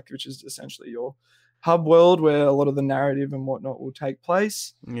house, like which is essentially your hub world where a lot of the narrative and whatnot will take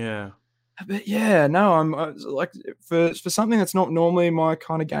place. Yeah. But yeah, no, I'm like for something that's not normally my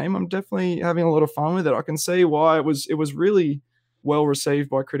kind of game, I'm definitely having a lot of fun with it. I can see why it was really well received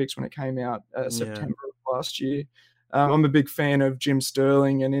by critics when it came out September of last year. I'm a big fan of Jim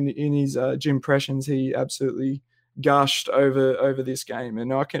Sterling, and in his Jimpressions, he absolutely gushed over this game,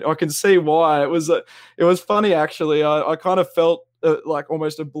 and I can see why. It was funny actually. I kind of felt like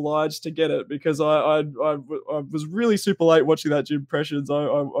almost obliged to get it because I was really super late watching that Jimpressions.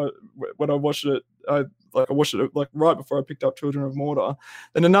 When I watched it, I watched it like right before I picked up Children of Mortar.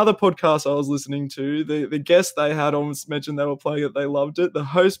 Then another podcast I was listening to, the guest they had almost mentioned they were playing it, they loved it. The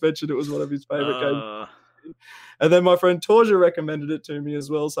host mentioned it was one of his favorite games. And then my friend Torja recommended it to me as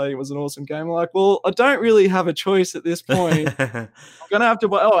well, saying it was an awesome game. I'm like, well, I don't really have a choice at this point. I'm gonna have to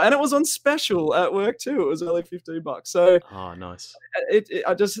buy. Oh, and it was on special at work too. It was only $15. So, Nice.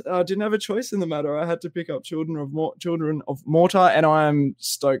 I didn't have a choice in the matter. I had to pick up Children of Mortar, and I am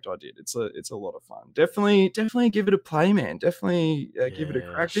stoked I did. It's a lot of fun. Definitely give it a play, man. Definitely give it a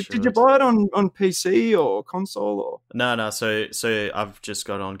crack. Did you buy it on PC or console or? No. So I've just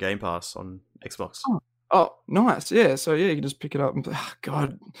got it on Game Pass on Xbox. Oh, nice. Yeah. So, yeah, you can just pick it up and,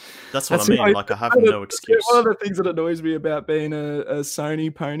 God. That's what I mean. Like, I have no excuse. One of the things that annoys me about being a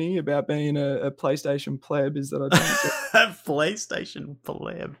Sony pony, about being a PlayStation pleb, is that I don't get PlayStation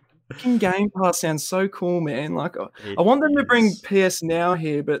pleb. Fucking Game Pass sounds so cool, man. Like, I want them to bring PS Now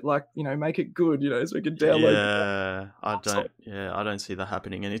here, but like, you know, make it good, you know, so we can download. Yeah, I don't see that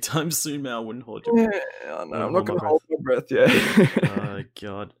happening anytime soon, man. I wouldn't hold your breath. Yeah, no, I'm not going to hold my breath. Yeah. Oh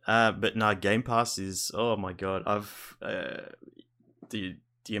God. But no, Game Pass is. Oh my God. I've the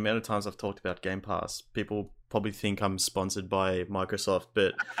amount of times I've talked about Game Pass, people probably think I'm sponsored by Microsoft,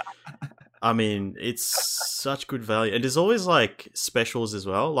 but. I mean, it's such good value. And there's always like specials as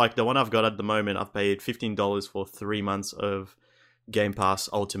well. Like the one I've got at the moment, I've paid $15 for 3 months of Game Pass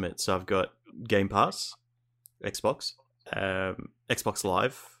Ultimate. So I've got Game Pass, Xbox, Xbox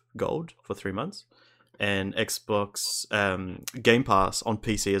Live Gold for 3 months, and Xbox Game Pass on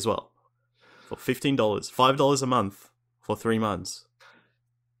PC as well for $15, $5 a month for 3 months.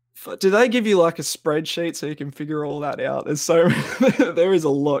 Do they give you like a spreadsheet so you can figure all that out? There is a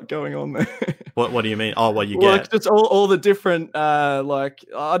lot going on there. What do you mean? Oh, what you get? Like just all the different like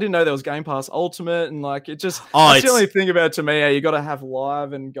I didn't know there was Game Pass Ultimate, and like it just that's the only thing about it to me. You got to have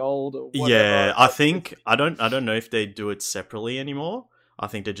Live and Gold or whatever. Yeah, I think I don't know if they do it separately anymore. I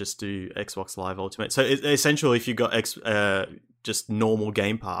think they just do Xbox Live Ultimate. So essentially, if you got just normal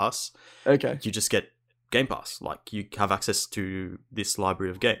Game Pass, okay, you just get Game Pass. Like you have access to this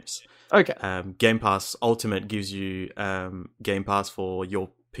library of games. Okay. Game Pass Ultimate gives you Game Pass for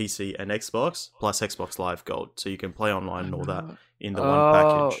your PC and Xbox plus Xbox Live Gold, so you can play online and all that in the one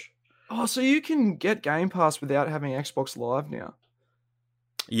package. Oh, so you can get Game Pass without having Xbox Live now?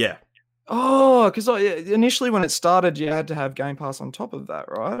 Yeah. Oh, because initially when it started, you had to have Game Pass on top of that,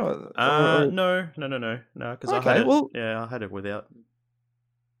 right? No. Because I had it without.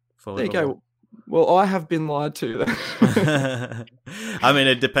 There you go. Well, I have been lied to then. I mean,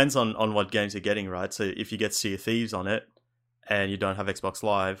 it depends on what games you're getting, right? So if you get Sea of Thieves on it and you don't have Xbox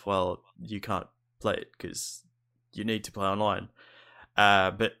Live, well, you can't play it because you need to play online.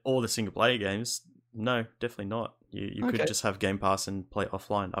 But all the single player games, no, definitely not. You could just have Game Pass and play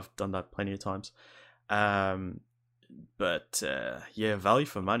offline. I've done that plenty of times. But value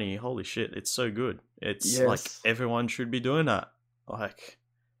for money, holy shit, it's so good. It's like everyone should be doing that. Like...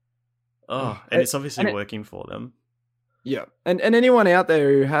 Oh, and it's obviously working for them. Yeah, and anyone out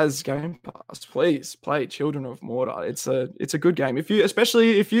there who has Game Pass, please play Children of Mortar. It's a good game.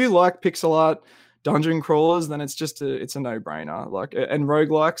 Especially if you like pixel art dungeon crawlers, then it's a no-brainer. Like, and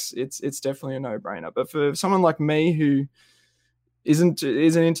roguelikes, it's definitely a no-brainer. But for someone like me who isn't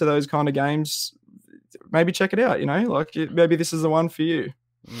into those kind of games, maybe check it out. You know, like maybe this is the one for you.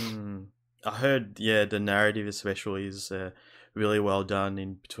 I heard, the narrative especially is really well done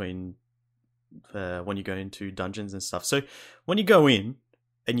in between. When you go into dungeons and stuff. So when you go in,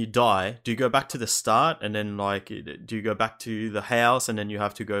 and you die, do you go back to the start and then like do you go back to the house and then you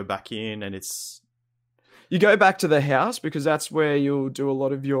have to go back in and it's You go back to the house because that's where you'll do a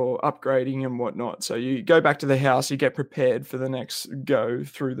lot of your upgrading and whatnot. So you go back to the house, you get prepared for the next go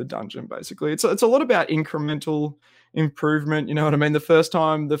through the dungeon. Basically, it's a lot about incremental improvement. You know what I mean? The first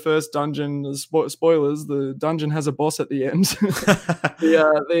dungeon, spoilers, the dungeon has a boss at the end.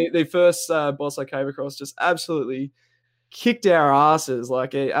 The first boss I came across just absolutely kicked our asses,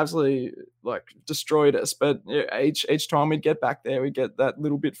 like it absolutely like destroyed us. But each time we'd get back there, we get that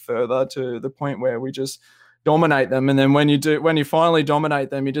little bit further to the point where we just dominate them. And then when you finally dominate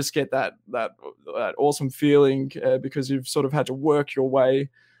them, you just get that awesome feeling because you've sort of had to work your way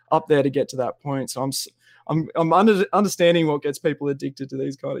up there to get to that point. So I'm understanding what gets people addicted to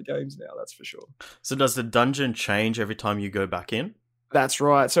these kind of games now. That's for sure. So does the dungeon change every time you go back in? That's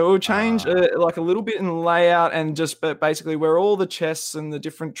right. So it will change like a little bit in layout and just basically where all the chests and the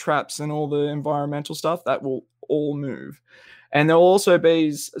different traps and all the environmental stuff, that will all move. And there'll also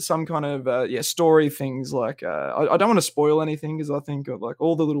be some kind of story things like I don't want to spoil anything because I think like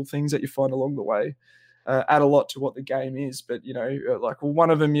all the little things that you find along the way add a lot to what the game is. But like one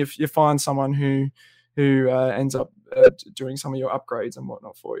of them, you find someone who ends up doing some of your upgrades and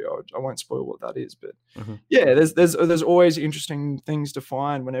whatnot for you. I won't spoil what that is, but yeah, there's always interesting things to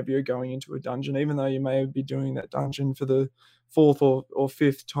find whenever you're going into a dungeon, even though you may be doing that dungeon for the fourth or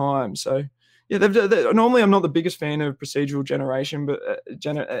fifth time. So yeah, normally I'm not the biggest fan of procedural generation,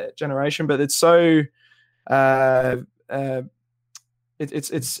 but it's so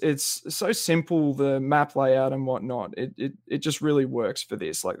it's so simple, the map layout and whatnot. It just really works for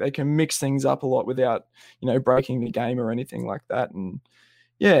this. Like they can mix things up a lot without breaking the game or anything like that. And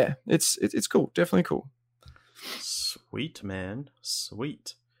yeah, it's cool, definitely cool. Sweet, man,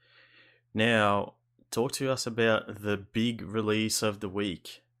 sweet. Now talk to us about the big release of the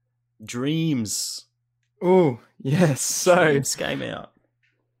week, Dreams. Oh yes, so Dreams came out.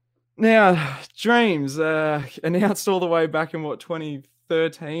 Now, Dreams announced all the way back in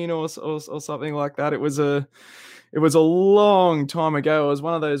 2013 or something like that. It was a long time ago. It was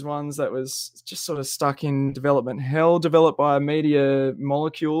one of those ones that was just sort of stuck in development hell, developed by Media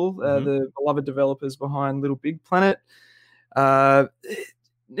Molecule, the beloved developers behind Little Big Planet.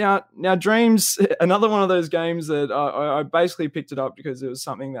 Now, Dreams, another one of those games that I basically picked it up because it was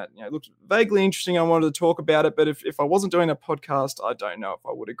something that looked vaguely interesting. I wanted to talk about it, but if I wasn't doing a podcast, I don't know if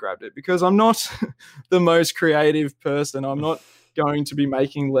I would have grabbed it because I'm not the most creative person. I'm not going to be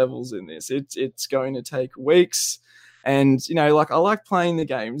making levels in this. It's going to take weeks, and like I like playing the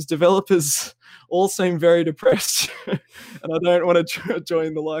games. Developers all seem very depressed, and I don't want to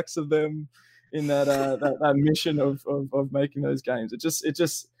join the likes of them in that mission of making those games. It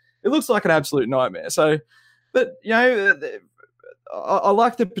looks like an absolute nightmare. So, but I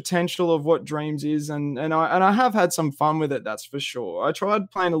like the potential of what Dreams is, and I have had some fun with it. That's for sure. I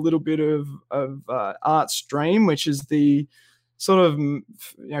tried playing a little bit of Artstream, which is the sort of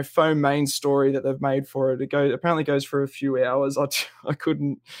foam main story that they've made for it. It apparently goes for a few hours. I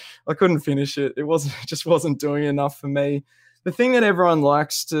couldn't finish it. It just wasn't doing enough for me. The thing that everyone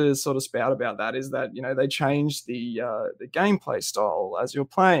likes to sort of spout about that is that they changed the gameplay style as you're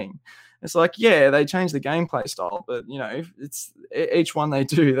playing. It's like, yeah, they changed the gameplay style, but it's each one they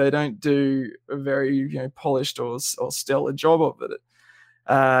do. They don't do a very polished or stellar job of it.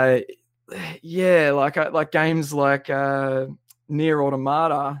 Yeah, like games like Nier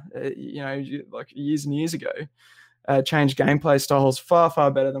Automata, like years and years ago. Changed gameplay styles far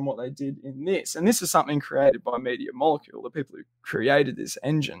better than what they did in this. And this is something created by Media Molecule, the people who created this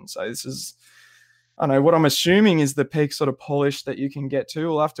engine. So this is, I don't know, what I'm assuming is the peak sort of polish that you can get to.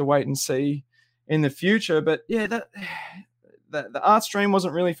 We'll have to wait and see in the future. But yeah, the Artstream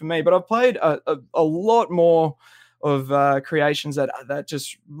wasn't really for me. But I've played a lot more of creations that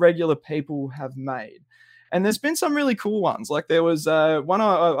just regular people have made. And there's been some really cool ones. Like there was one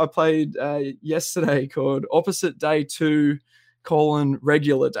I played yesterday called Opposite Day 2: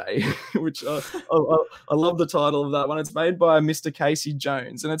 Regular Day, which I love the title of that one. It's made by Mr. Casey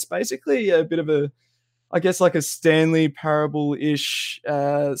Jones. And it's basically a bit of I guess like a Stanley Parable-ish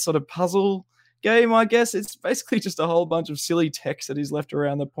sort of puzzle game, I guess. It's basically just a whole bunch of silly text that he's left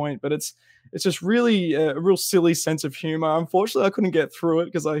around the point, but it's just really a real silly sense of humor. Unfortunately, I couldn't get through it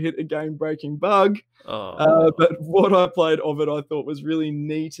because I hit a game-breaking bug. But what I played of it, I thought was really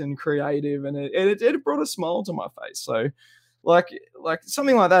neat and creative, and it brought a smile to my face. So, like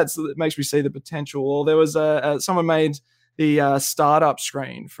something like that makes me see the potential. Or there was someone made the startup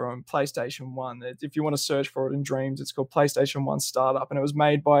screen from PlayStation 1. If you want to search for it in Dreams, it's called PlayStation 1 Startup, and it was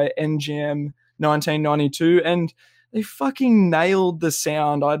made by NGM 1992. And they fucking nailed the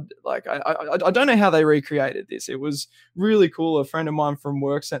sound. I don't know how they recreated this. It was really cool. A friend of mine from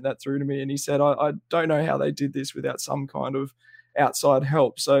work sent that through to me, and he said, I don't know how they did this without some kind of outside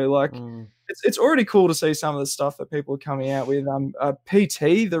help. So like, it's already cool to see some of the stuff that people are coming out with.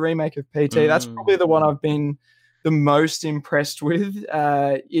 PT, the remake of PT, that's probably the one I've been the most impressed with.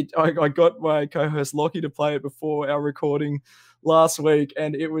 I got my co-host Lockie to play it before our recording last week,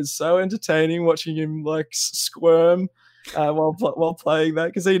 and it was so entertaining watching him like squirm while playing that,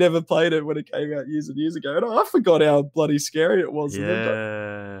 because he never played it when it came out years and years ago, and I forgot how bloody scary it was.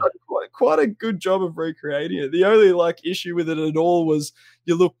 Yeah. Quite a good job of recreating it. The only like issue with it at all was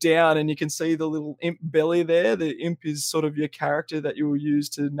you look down and you can see the little imp belly there. The imp is sort of your character that you will use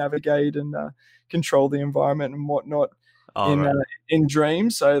to navigate and control the environment and whatnot in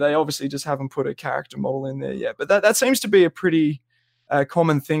Dreams. So they obviously just haven't put a character model in there yet. But that seems to be a pretty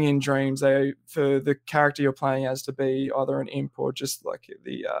common thing in Dreams. For the character you're playing as to be either an imp or just like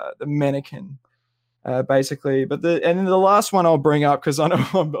the mannequin. Basically, and then the last one I'll bring up, because I know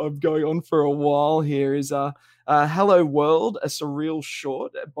I'm going on for a while here, is Hello World, a surreal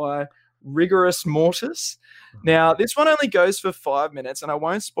short by Rigorous Mortis. Now, this one only goes for 5 minutes, and I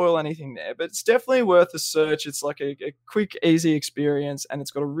won't spoil anything there, but it's definitely worth a search. It's like a quick, easy experience, and it's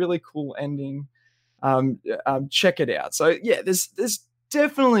got a really cool ending. Check it out. So yeah, there's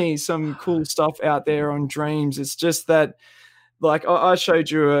definitely some cool stuff out there on Dreams. It's just that, like I showed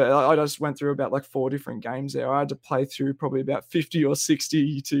you, I just went through about like 4 different games there. I had to play through probably about 50 or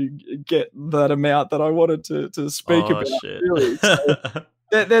 60 to get that amount that I wanted to speak about. Shit. Really. So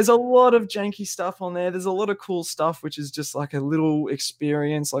there's a lot of janky stuff on there. There's a lot of cool stuff, which is just like a little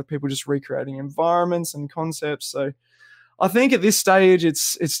experience, like people just recreating environments and concepts. So I think at this stage,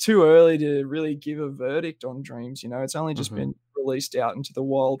 it's too early to really give a verdict on Dreams. You know, it's only just been released out into the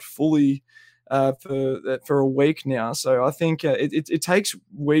wild fully for a week now. So I think it takes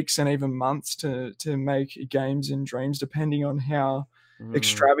weeks and even months to make games in Dreams, depending on how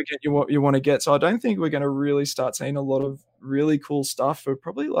extravagant you want to get. So I don't think we're going to really start seeing a lot of really cool stuff for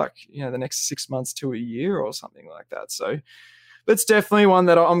probably like, you know, the next 6 months to a year or something like that. So that's definitely one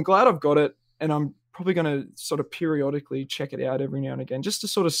that I'm glad I've got it, and I'm probably going to sort of periodically check it out every now and again, just to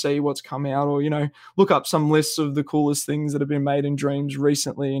sort of see what's come out, or, you know, look up some lists of the coolest things that have been made in Dreams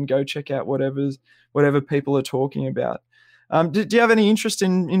recently and go check out whatever people are talking about. Do you have any interest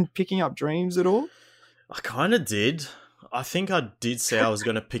in picking up Dreams at all? I kind of did. I think I did say I was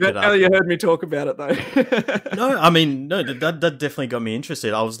going to pick it up. Now you heard me talk about it, though. No, I mean, no, that definitely got me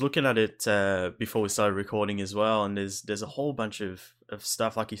interested. I was looking at it before we started recording as well, and there's a whole bunch of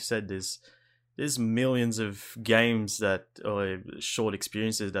stuff. Like you said, there's millions of games or short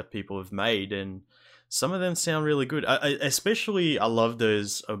experiences that people have made, and some of them sound really good. I love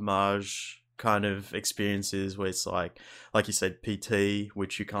those homage kind of experiences where it's like you said, PT,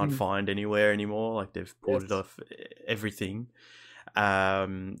 which you can't find anywhere anymore. Like they've bought it off everything.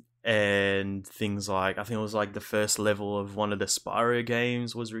 And things like, I think it was like the first level of one of the Spyro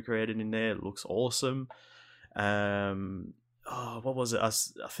games was recreated in there. It looks awesome. What was it? I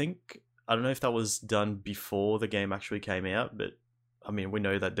think, I don't know if that was done before the game actually came out, but I mean, we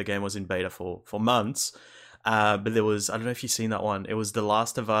know that the game was in beta for months. But there was, I don't know if you've seen that one. It was The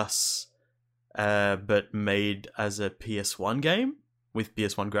Last of Us, but made as a PS1 game with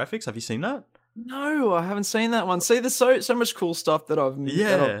PS1 graphics. Have you seen that? No, I haven't seen that one. See, there's so much cool stuff that I've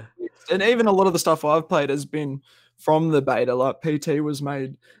and even a lot of the stuff I've played has been from the beta. Like PT was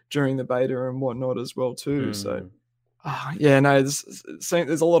made during the beta and whatnot as well too. So,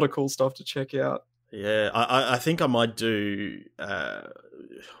 there's a lot of cool stuff to check out. Yeah, I think I might do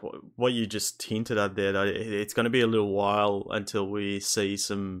what you just hinted at there. That it's going to be a little while until we see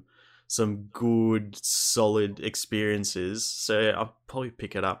some good, solid experiences. So I'll probably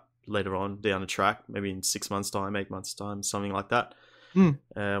pick it up later on down the track, maybe in 6 months' time, 8 months' time, something like that,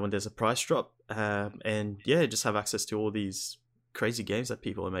 when there's a price drop. And yeah, just have access to all these crazy games that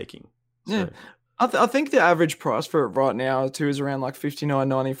people are making. So. Yeah. I think the average price for it right now too is around like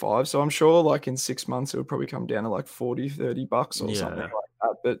 $59.95. So I'm sure like in 6 months it would probably come down to like $40-$30 or something like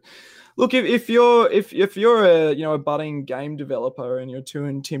that. But look, if you're a budding game developer and you're too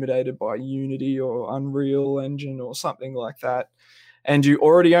intimidated by Unity or Unreal Engine or something like that, and you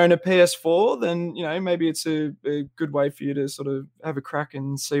already own a PS4, then, you know, maybe it's a good way for you to sort of have a crack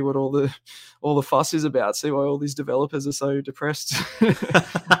and see what all the fuss is about. See why all these developers are so depressed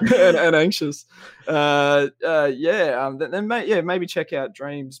and anxious. Then maybe check out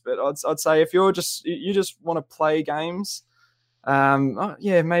Dreams. But I'd say if you just want to play games,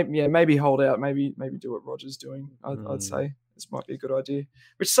 maybe hold out. Maybe do what Roger's doing. I'd say. this might be a good idea.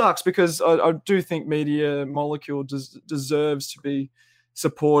 Which sucks because I do think Media Molecule deserves to be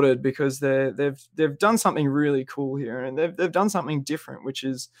supported because they've done something really cool here, and they've done something different, which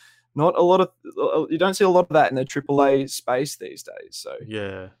is not a lot of, you don't see a lot of that in the AAA space these days. So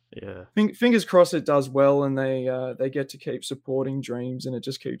yeah. Fingers crossed it does well, and they get to keep supporting Dreams, and it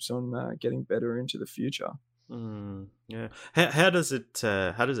just keeps on getting better into the future. Yeah. How does it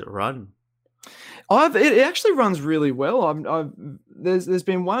run? It actually runs really well. There's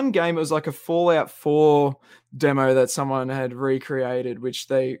been one game, it was like a Fallout 4 demo that someone had recreated, which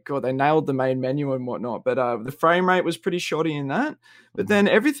they nailed the main menu and whatnot, but the frame rate was pretty shoddy in that. But then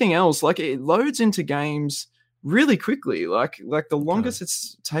everything else, like, it loads into games really quickly. Like the longest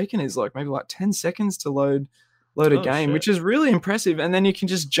it's taken is like maybe like 10 seconds to load a game, shit. which is really impressive. And then you can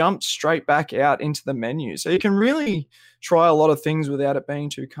just jump straight back out into the menu. So you can really try a lot of things without it being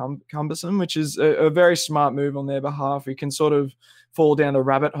too cumbersome, which is a very smart move on their behalf. You can sort of fall down the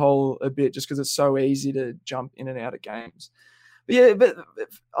rabbit hole a bit just because it's so easy to jump in and out of games. But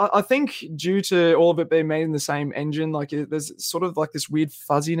I think due to all of it being made in the same engine, like there's sort of like this weird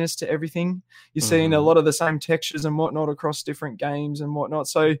fuzziness to everything. You're seeing a lot of the same textures and whatnot across different games and whatnot.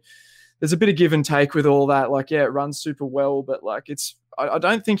 So there's a bit of give and take with all that. Like, yeah, it runs super well, but like I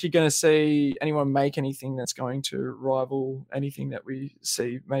don't think you're going to see anyone make anything that's going to rival anything that we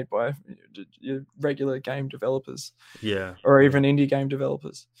see made by your regular game developers. Yeah. Or even indie game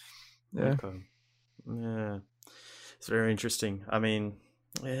developers. Yeah. Okay. Yeah. It's very interesting. I mean,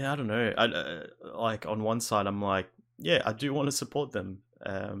 yeah, I don't know. Like, on one side, I'm like, yeah, I do want to support them.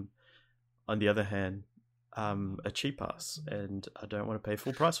 On the other hand, a cheap ass, and I don't want to pay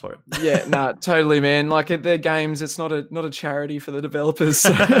full price for it. Yeah, no, totally, man. Like, their games, it's not a charity for the developers.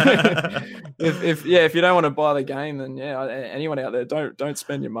 So if you don't want to buy the game, then yeah, anyone out there, don't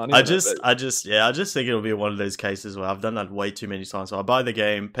spend your money. I just think it'll be one of those cases where I've done that way too many times. So I buy the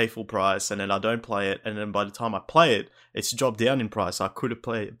game, pay full price, and then I don't play it, and then by the time I play it, it's dropped down in price. I could have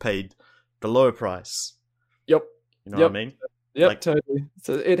paid the lower price. Yep. You know what I mean? Yep, like, totally.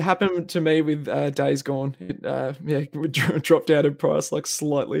 So it happened to me with Days Gone. It dropped out in price like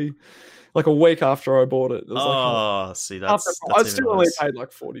slightly, like a week after I bought it. That's I still only paid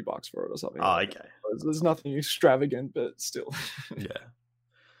like $40 for it or something. Oh, okay. There's nothing extravagant, but still. Yeah,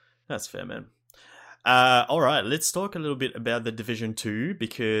 that's fair, man. All right, let's talk a little bit about the Division 2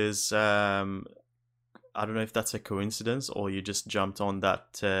 because I don't know if that's a coincidence or you just jumped on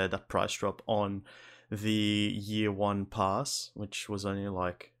that price drop on the year 1 pass, which was only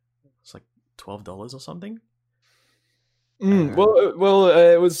like $12 or something.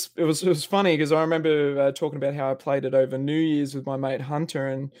 It was funny because I remember talking about how I played it over New Year's with my mate Hunter,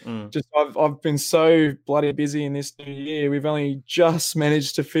 and just I've been so bloody busy in this new year. We've only just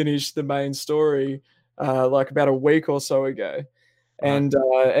managed to finish the main story like about a week or so ago. And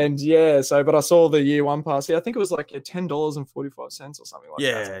yeah, but I saw the year 1 pass. Yeah, I think it was like $10.45 or something like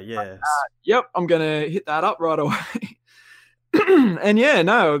that. Yeah. Yep, I'm gonna hit that up right away. And yeah,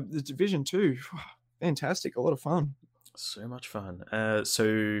 no, the Division 2, fantastic, a lot of fun. So much fun.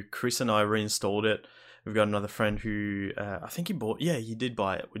 So Chris and I reinstalled it. We've got another friend who I think he did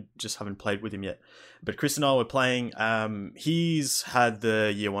buy it. We just haven't played with him yet. But Chris and I were playing. He's had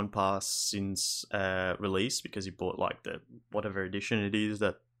the year 1 pass since release because he bought like the whatever edition it is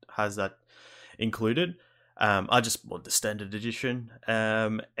that has that included. I just bought the standard edition.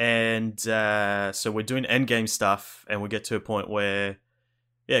 So we're doing endgame stuff, and we get to a point where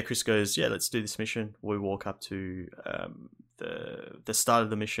Chris goes, let's do this mission. We walk up to the start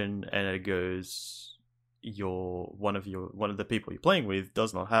of the mission, and it goes, one of the people you're playing with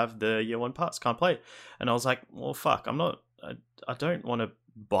does not have the year 1 pass, can't play. And I was like, well, fuck, I don't want to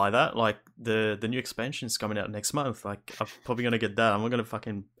buy that. Like, the new expansion's coming out next month. Like, I'm probably gonna get that. I'm not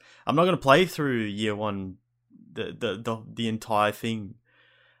gonna play through year 1 the entire thing.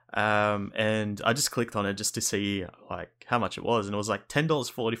 And I just clicked on it just to see like how much it was, and it was like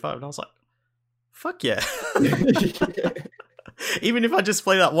 $10.45, and I was like, fuck yeah. Even if I just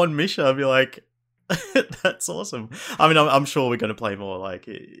play that one mission, I'd be like, that's awesome. I mean, I'm sure we're going to play more. Like,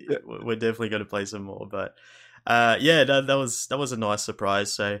 we're definitely going to play some more. But that was a nice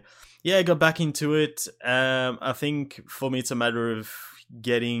surprise. So yeah, I got back into it. I think for me, it's a matter of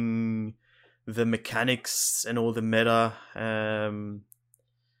getting the mechanics and all the meta.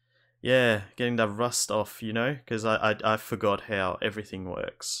 Getting that rust off, because I forgot how everything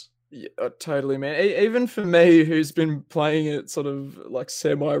works. Yeah, totally, man. Even for me, who's been playing it sort of like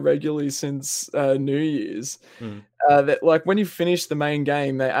semi regularly since New Year's, Mm. that like when you finish the main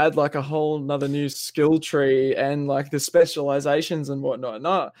game, they add like a whole another new skill tree and like the specializations and whatnot.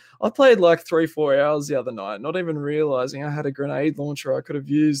 No, I played like 3-4 hours the other night, not even realizing I had a grenade launcher I could have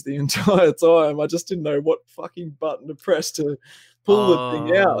used the entire time. I just didn't know what fucking button to press to pull the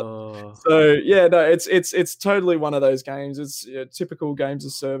thing out. Oh, So yeah, no, it's totally one of those games. It's typical games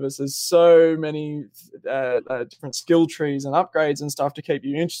of service. There's so many different skill trees and upgrades and stuff to keep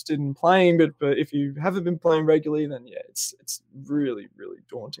you interested in playing. But if you haven't been playing regularly, then yeah, it's really really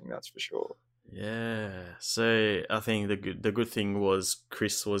daunting. That's for sure. yeah. So I think the good thing was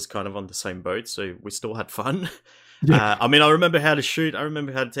Chris was kind of on the same boat, so we still had fun. Yeah. I mean, I remember how to shoot. I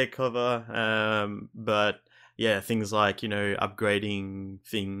remember how to take cover. But yeah, things like, upgrading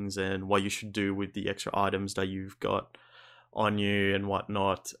things and what you should do with the extra items that you've got on you and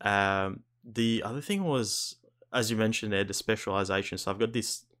whatnot. The other thing was, as you mentioned there, the specialization. So I've got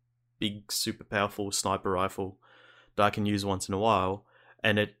this big, super powerful sniper rifle that I can use once in a while,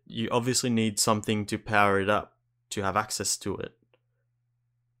 and you obviously need something to power it up to have access to it.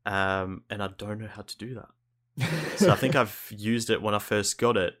 And I don't know how to do that. So I think I've used it when I first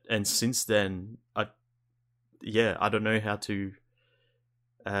got it, and since then, I don't know how to.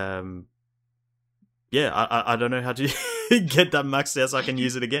 I don't know how to get that maxed out so I can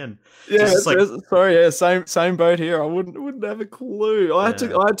use it again. Yeah, Like, sorry, yeah, same boat here. I wouldn't have a clue. I had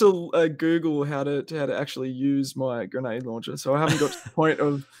to Google how to actually use my grenade launcher, so I haven't got to the point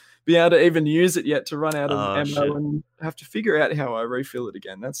of being able to even use it yet to run out of ammo shit. and have to figure out how I refill it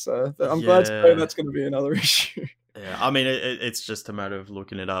again. That's I'm glad to know Yeah. that's going to be another issue. Yeah, I mean, it's just a matter of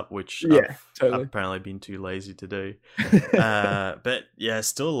looking it up, which Yeah, I've totally. apparently been too lazy to do. But yeah,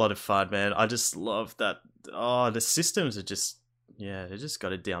 still a lot of fun, man. I just love that. Oh, the systems are just, they just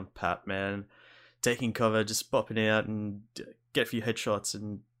got it down pat, man. Taking cover, just popping out and get a few headshots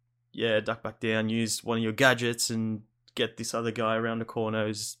and, duck back down, use one of your gadgets and get this other guy around the corner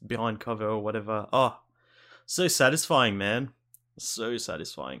who's behind cover or whatever. Oh, so satisfying, man. So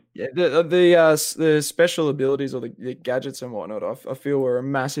satisfying. Yeah, the special abilities or the gadgets and whatnot, I feel were a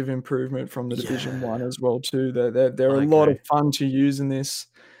massive improvement from the Division 1 as well too. They're a I lot of agree. fun to use in this.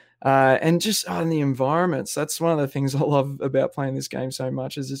 And just on the environments, that's one of the things I love about playing this game so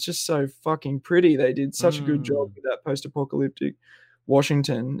much is it's just so fucking pretty. They did such a good job with that post-apocalyptic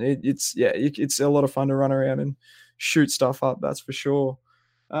Washington. It's a lot of fun to run around and shoot stuff up. That's for sure.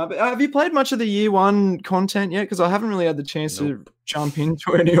 But have you played much of the year one content yet? Because I haven't really had the chance to Nope. jump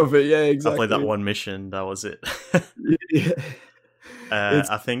into any of it. Yeah, I played that exactly. one mission. That was it. Yeah. It's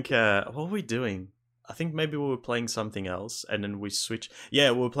I think, what were we doing? I think maybe we were playing something else, and then we switched.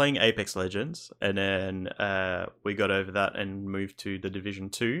 Yeah, we were playing Apex Legends, and then we got over that and moved to the Division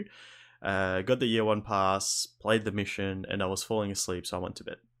 2. Got the year 1 pass, played the mission, and I was falling asleep, so I went to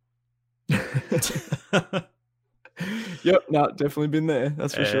bed. Yep, no, definitely been there.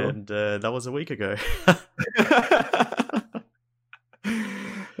 That's for sure. And that was a week ago.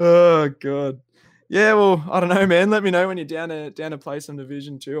 Oh god. Yeah, well, I don't know, man. Let me know when you're down to play some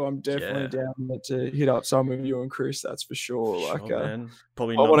Division 2. I'm definitely down to hit up some with you and Chris, that's for sure. Like man.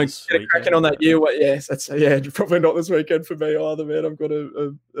 Probably I not want this to get cracking on that year. Yes, that's probably not this weekend for me either, man. I've got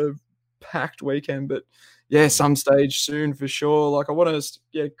a packed weekend, but yeah, some stage soon for sure. Like I want to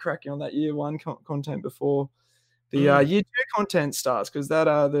get cracking on that year 1 content before the year 2 content starts, because that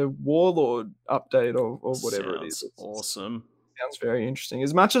the Warlord update or whatever it is. Sounds awesome. Sounds very interesting.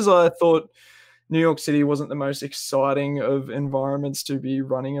 As much as I thought New York City wasn't the most exciting of environments to be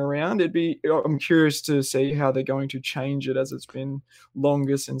running around, I'm curious to see how they're going to change it, as it's been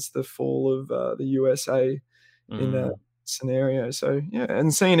longer since the fall of the USA in a scenario. So yeah,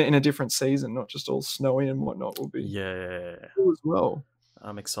 and seeing it in a different season, not just all snowy and whatnot, will be cool as well.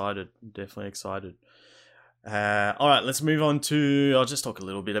 I'm excited. Definitely excited. All right, let's move on to. I'll just talk a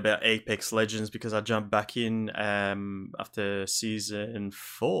little bit about Apex Legends because I jumped back in after season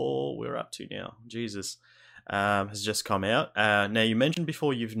 4. We're up to now. Jesus, has just come out. Now you mentioned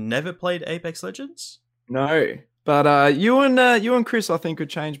before you've never played Apex Legends. No, but you and Chris, I think,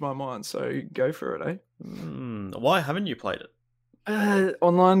 could change my mind. So go for it, eh? Why haven't you played it?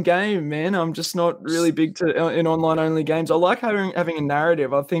 Online game, man. I'm just not really big in online only games. I like having a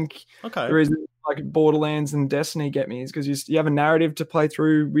narrative. I think the reason like Borderlands and Destiny get me is because you have a narrative to play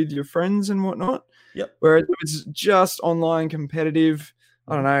through with your friends and whatnot. Yep. Whereas if it's just online competitive,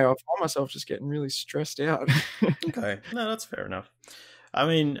 I don't know. I find myself just getting really stressed out. Okay, no, that's fair enough. I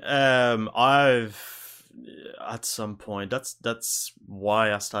mean, I've at some point. That's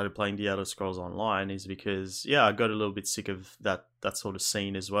why I started playing the Elder Scrolls Online, is because I got a little bit sick of that sort of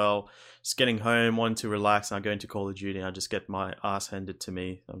scene as well. Just getting home, wanting to relax, and I go into Call of Duty, and I just get my ass handed to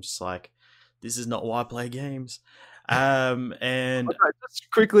me. I'm just like, this is not why I play games. And Okay, just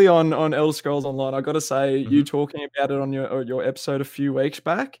quickly on Elder Scrolls Online, I got to say, you Mhm. talking about it on your episode a few weeks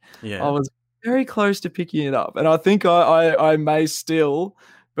back, I yeah, was very close to picking it up, and I think I may still,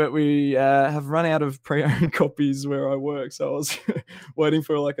 but we have run out of pre-owned copies where I work, so I was waiting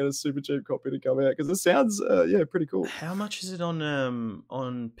for like a super cheap copy to come out because it sounds pretty cool. how much is it on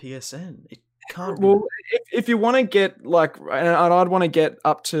PSN? It can't be. Well, if you want to get like, and I'd want to get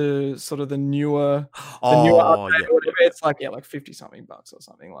up to sort of the newer Oh, update yeah, or yeah, whatever, it's like 50 something bucks or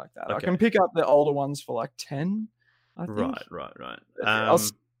something like that. I okay, can pick up the older ones for like 10, I think. right. But yeah, I'll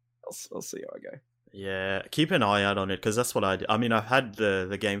see how I go. Yeah, keep an eye out on it because that's what I did. I mean, I've had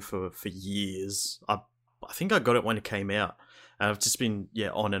the game for years. I think I got it when it came out, and I've just been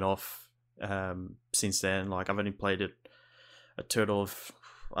on and off since then. Like I've only played it a total of,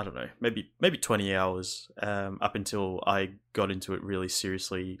 I don't know, maybe 20 hours up until I got into it really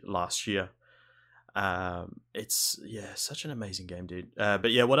seriously last year. It's such an amazing game, dude.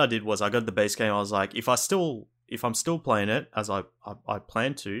 But yeah, what I did was I got the base game. I was like, if I'm still playing it as I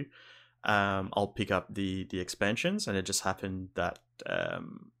plan to, I'll pick up the expansions, and it just happened that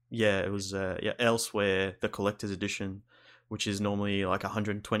it was Elsewhere, the collector's edition, which is normally like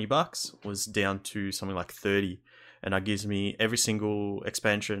 $120, was down to something like 30, and that gives me every single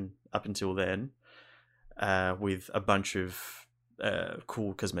expansion up until then, with a bunch of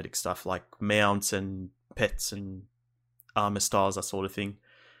cool cosmetic stuff like mounts and pets and armor styles, that sort of thing.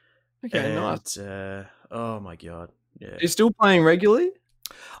 Okay, And nice. oh my god, yeah. You're still playing regularly?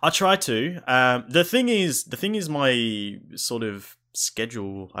 I try to. The thing is, my sort of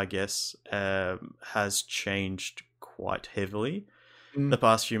schedule, I guess, has changed quite heavily Mm. the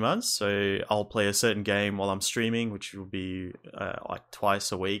past few months. So I'll play a certain game while I'm streaming, which will be like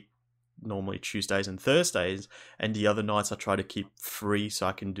twice a week, normally Tuesdays and Thursdays, and the other nights I try to keep free so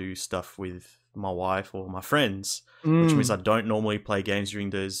I can do stuff with my wife or my friends, which means I Mm. don't normally play games during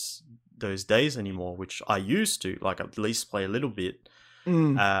those days anymore, which I used to, like, at least play a little bit.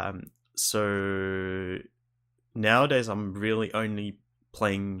 Mm. So nowadays I'm really only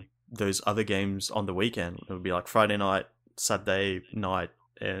playing those other games on the weekend. It would be like Friday night, Saturday night,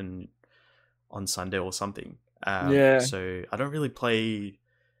 and on Sunday or something. Yeah. So I don't really play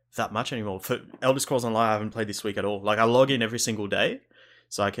that much anymore. For Elder Scrolls Online, I haven't played this week at all. Like I log in every single day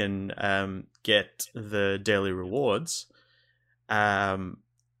so I can get the daily rewards.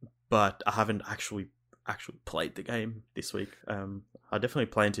 But I haven't actually played the game this week. I definitely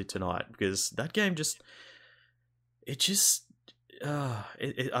plan to tonight because that game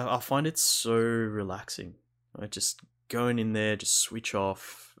I find it so relaxing. I just going in there, just switch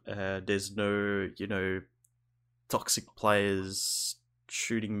off. There's no toxic players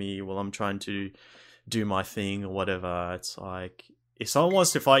shooting me while I'm trying to do my thing or whatever. It's like, if someone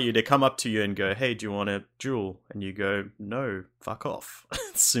wants to fight you, they come up to you and go, "Hey, do you want a duel?" And you go, "No, fuck off."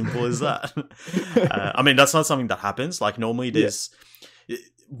 Simple as that. I mean, that's not something that happens. Like normally, Yeah.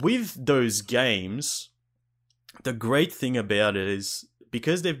 with those games, the great thing about it is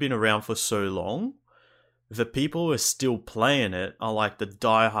because they've been around for so long, the people who are still playing it are like the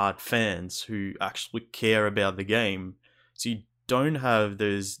diehard fans who actually care about the game. So you don't have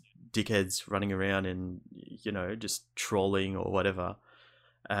those dickheads running around and just trolling or whatever.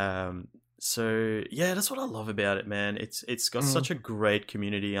 So yeah, that's what I love about it, man. It's got Mm. such a great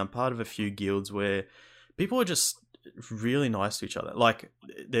community. I'm part of a few guilds where people are just really nice to each other. Like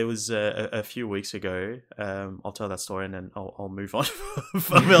there was a few weeks ago. I'll tell that story and then I'll move on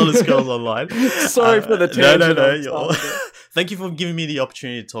from Elder Scrolls Online. Sorry for the No, tangent. no. on some of it. Thank you for giving me the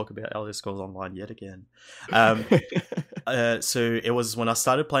opportunity to talk about Elder Scrolls Online yet again. So it was when I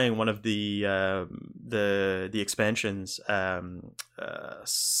started playing one of the expansions,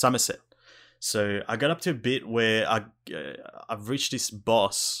 Somerset. So I got up to a bit where I've reached this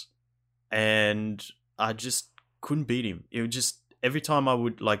boss, and I just couldn't beat him. It would just every time I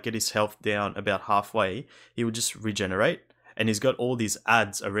would like get his health down about halfway, he would just regenerate, and he's got all these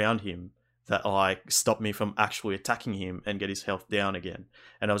ads around him that like stop me from actually attacking him and get his health down again.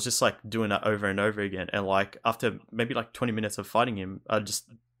 And I was just like doing that over and over again. And like after maybe like 20 minutes of fighting him, I'd just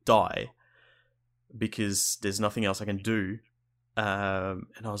die because there's nothing else I can do. And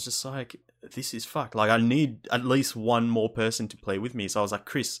I was just like, this is fucked. Like I need at least one more person to play with me. So I was like,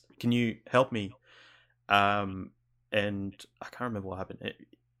 Chris, can you help me? And I can't remember what happened. It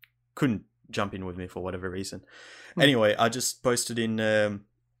couldn't jump in with me for whatever reason. Anyway, I just posted in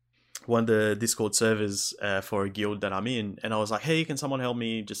one of the Discord servers for a guild that I'm in, and I was like, "Hey, can someone help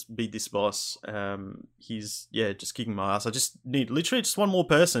me just beat this boss? He's just kicking my ass. I just need literally just one more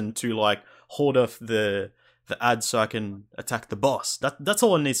person to like hold off the ads so I can attack the boss. That's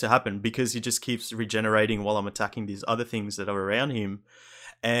all that needs to happen because he just keeps regenerating while I'm attacking these other things that are around him."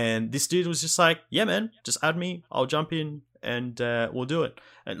 And this dude was just like, "Yeah, man, just add me. I'll jump in and we'll do it."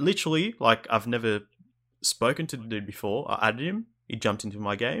 And literally, like, I've never spoken to the dude before. I added him. He jumped into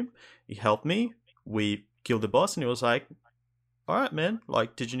my game. He helped me. We killed the boss, and he was like, "All right, man.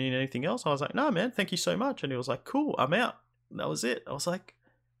 Like, did you need anything else?" I was like, "No, man. Thank you so much." And he was like, "Cool. I'm out." And that was it. I was like,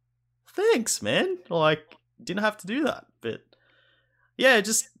 "Thanks, man." Like, didn't have to do that, but yeah,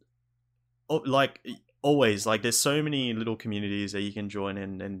 just like always, like there's so many little communities that you can join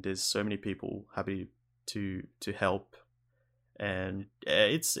in, and there's so many people happy to help, and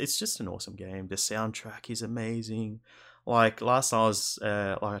it's just an awesome game. The soundtrack is amazing. Like last night, I was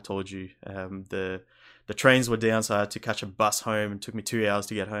like I told you, the trains were down, so I had to catch a bus home. It took me 2 hours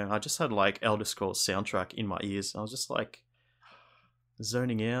to get home. I just had like Elder Scrolls soundtrack in my ears. I was just like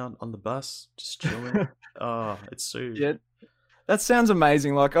zoning out on the bus, just chilling. Oh, it's so Yeah, that sounds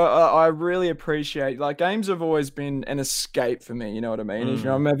amazing. Like I really appreciate, like, games have always been an escape for me. You know what I mean? If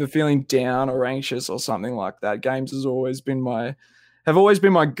I'm ever feeling down or anxious or something like that, games has always been my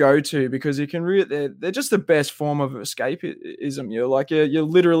go-to because you can they're just the best form of escapism. You're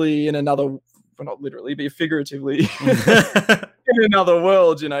literally in another, well, not literally, but figuratively in another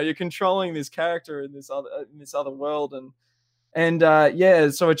world. You know, you're controlling this character in this other world, and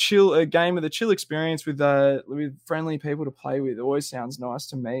so a game with a chill experience with friendly people to play with always sounds nice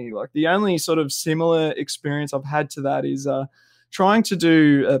to me. Like the only sort of similar experience I've had to that is trying to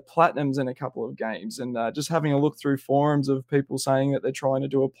do platinums in a couple of games, and just having a look through forums of people saying that they're trying to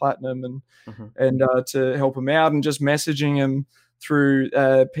do a platinum and to help them out, and just messaging them through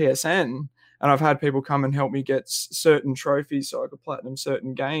PSN. And I've had people come and help me get certain trophies so I could platinum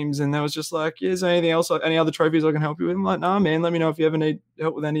certain games. And they was just like, "Yeah, is there anything else, like any other trophies I can help you with?" I'm like, "Nah, man, let me know if you ever need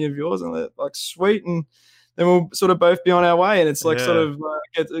help with any of yours." And they're like, "Sweet." And then we'll sort of both be on our way. And it's like sort of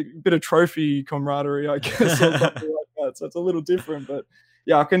get a bit of trophy camaraderie, I guess, or something like that. So it's a little different. But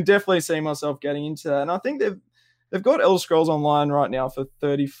yeah, I can definitely see myself getting into that. And I think they've got Elder Scrolls Online right now for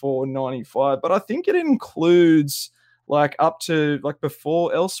 $34.95, but I think it includes like up to like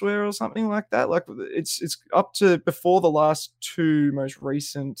before Elsewhere or something like that. Like it's up to before the last two most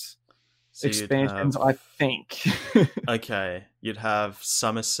recent expansions, I think. Okay, you'd have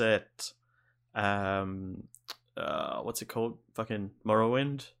Somerset, what's it called? Fucking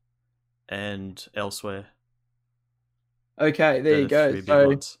Morrowind, and Elsewhere. Okay, there you go.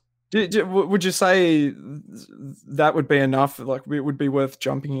 So, would you say that would be enough? Like, it would be worth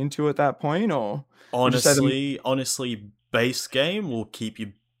jumping into at that point, or honestly, base game will keep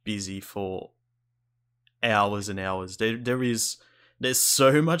you busy for hours and hours. There's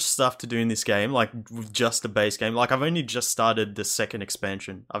so much stuff to do in this game, like with just the base game. Like I've only just started the second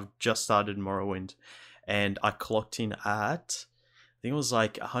expansion. I've just started Morrowind, and I clocked in at, I think it was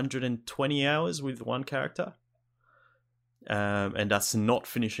like 120 hours with one character. And that's not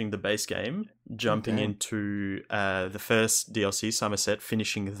finishing the base game, jumping into the first DLC, Somerset,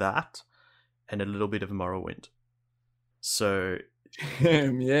 finishing that, and a little bit of Morrowind. So,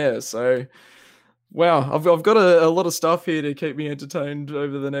 wow, I've got a lot of stuff here to keep me entertained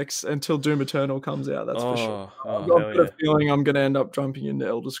over the next until Doom Eternal comes out. That's for sure. I've got a feeling I'm going to end up jumping into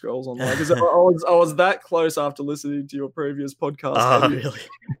Elder Scrolls Online because I was that close after listening to your previous podcast. Really?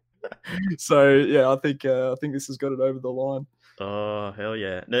 So yeah, I think this has got it over the line. Oh hell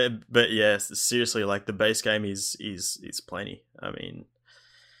yeah! No, but yeah, seriously, like the base game is plenty. I mean,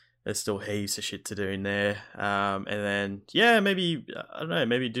 there's still heaps of shit to do in there. And then maybe I don't know,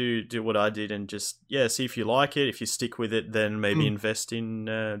 maybe do what I did and just see if you like it. If you stick with it, then maybe invest in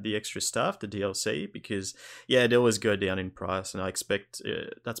the extra stuff, the DLC, because it always go down in price, and I expect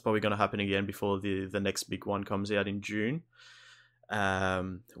that's probably going to happen again before the next big one comes out in June.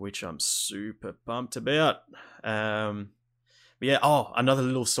 Which I'm super pumped about. Another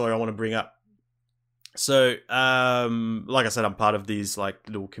little story I want to bring up. So, like I said, I'm part of these like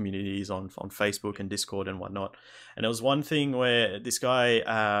little communities on Facebook and Discord and whatnot. And there was one thing where this guy,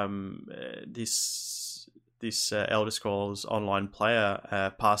 this Elder Scrolls Online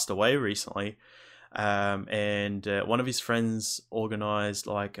player, passed away recently. And one of his friends organized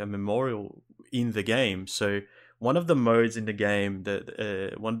like a memorial in the game. So one of the modes in the game,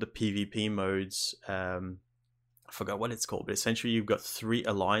 one of the PvP modes, I forgot what it's called, but essentially you've got 3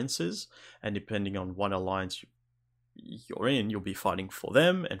 alliances, and depending on one alliance you're in, you'll be fighting for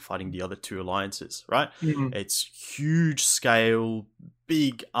them and fighting the other two alliances, right? Mhm. It's huge scale,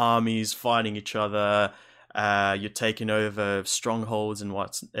 big armies fighting each other. You're taking over strongholds and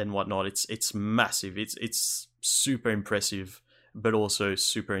whatnot. It's massive. It's super impressive, but also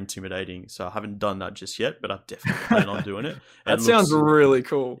super intimidating. So I haven't done that just yet, but I definitely plan on doing it. That It sounds looks, really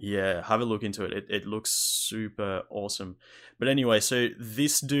cool. yeah, have a look into it. It looks super awesome. But anyway, so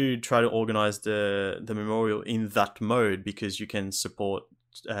this dude tried to organize the memorial in that mode because you can support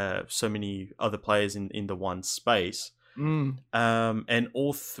so many other players in the one space. Mm. And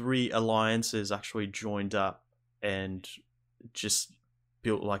all three alliances actually joined up and just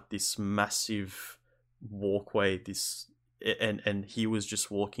built like this massive walkway. And he was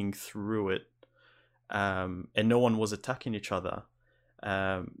just walking through it, and no one was attacking each other.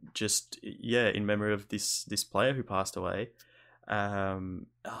 Just yeah, in memory of this player who passed away. I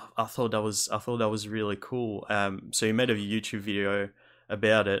thought that was really cool. So he made a YouTube video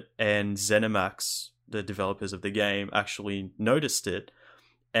about it, and ZeniMax, the developers of the game, actually noticed it,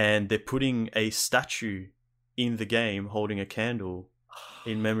 and they're putting a statue in the game holding a candle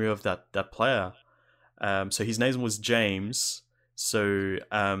in memory of that player. So his name was James. So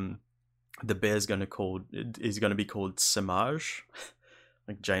the bear is going to be called Samaj,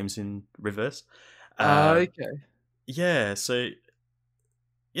 like James in reverse. Okay. Yeah. So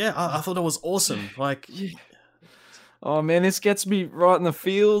yeah, I thought that was awesome. Like, Yeah. Oh man, this gets me right in the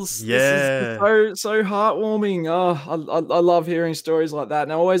feels. yeah, This is so heartwarming. Oh, I love hearing stories like that,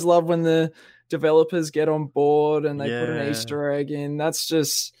 and I always love when the developers get on board and they put an yeah. Easter egg in. That's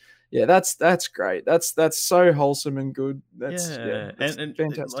just, yeah, that's great. That's so wholesome and good. That's that's and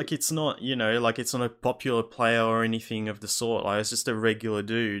fantastic. like it's not, like it's not a popular player or anything of the sort. Like it's just a regular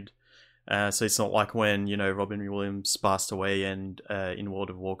dude. So it's not like when Robin Williams passed away, and in World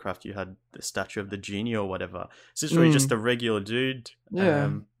of Warcraft you had the statue of the genie or whatever. It's just really just a regular dude. Yeah.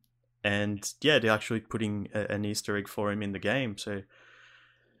 And yeah, they're actually putting an Easter egg for him in the game. So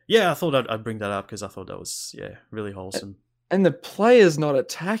yeah, I thought I'd bring that up because I thought that was really wholesome. And the players not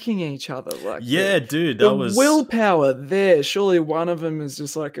attacking each other, like Yeah, dude, the that was willpower there. Surely one of them is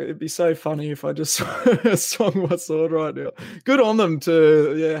just like, it'd be so funny if I just swung my sword right now. Good on them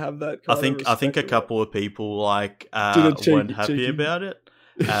to have that. I think a couple of people like weren't happy cheeky. about it,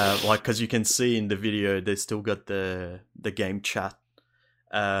 like because you can see in the video they still got the game chat,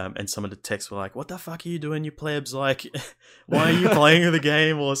 and some of the texts were like, "What the fuck are you doing, you plebs? Like, why are you playing the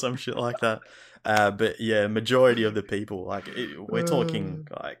game?" or some shit like that. But yeah, majority of the people, like we're talking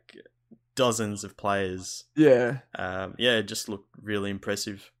like dozens of players. Yeah. It just looked really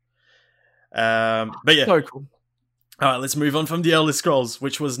impressive. But yeah, so cool. All right, let's move on from the Elder Scrolls,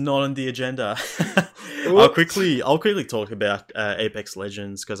 which was not on the agenda. I'll quickly talk about Apex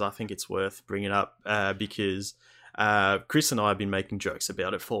Legends because I think it's worth bringing up because Chris and I have been making jokes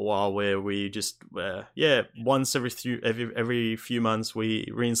about it for a while, where we just once every few months we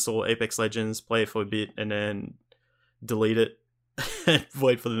reinstall Apex Legends, play it for a bit, and then delete it and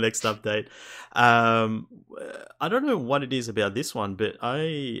wait for the next update. I don't know what it is about this one, but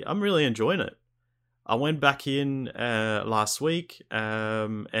I'm really enjoying it. I went back in last week,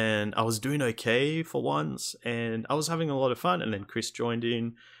 and I was doing okay for once, and I was having a lot of fun. And then Chris joined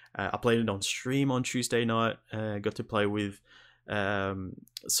in. I played it on stream on Tuesday night. Got to play with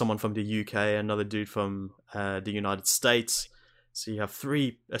someone from the UK, another dude from the United States. So you have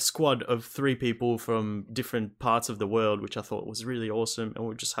a squad of 3 people from different parts of the world, which I thought was really awesome, and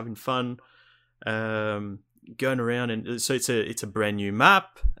we're just having fun going around. And so it's a brand new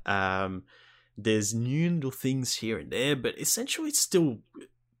map. There's new little things here and there, but essentially it's still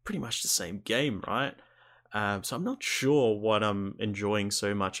pretty much the same game, right? So I'm not sure what I'm enjoying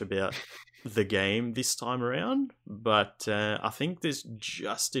so much about the game this time around, but I think there's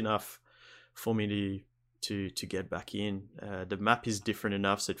just enough for me to get back in. The map is different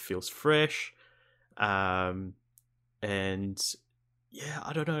enough so it feels fresh, and yeah,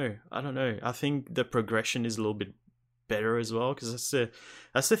 I don't know. I think the progression is a little bit better as well, because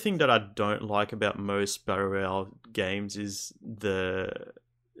that's the thing that I don't like about most battle royale games is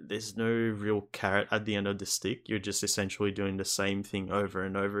there's no real carrot at the end of the stick. You're just essentially doing the same thing over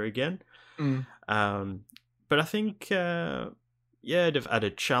and over again. But I think they've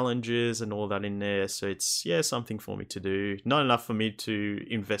added challenges and all that in there, so it's something for me to do. Not enough for me to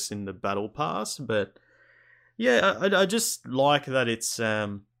invest in the battle pass, but yeah, I just like that it's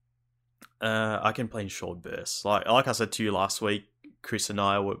I can play in short bursts. Like I said to you last week, Chris and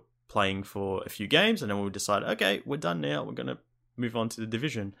I were playing for a few games, and then we decided, okay, we're done now. We're gonna move on to the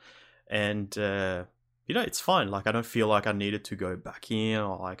division, and it's fine. Like I don't feel like I needed to go back in,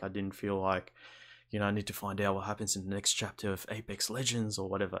 or like I didn't feel like I need to find out what happens in the next chapter of Apex Legends or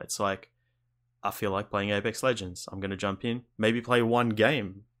whatever. It's like, I feel like playing Apex Legends. I'm going to jump in, maybe play one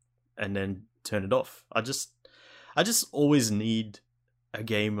game, and then turn it off. I just always need a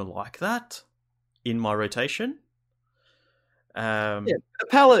game like that in my rotation. Yeah, a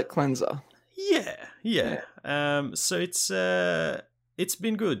palate cleanser. Yeah. So it's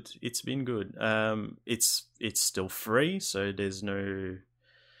been good. It's been good. It's still free, so there's no.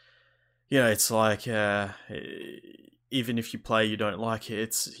 It's like even if you play, you don't like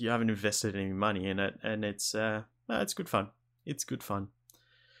it. You haven't invested any money in it, and it's good fun. It's good fun.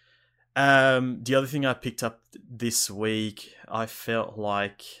 The other thing I picked up this week, I felt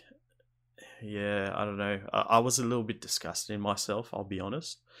like, I don't know, I was a little bit disgusted in myself, I'll be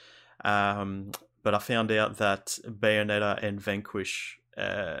honest. But I found out that Bayonetta and Vanquish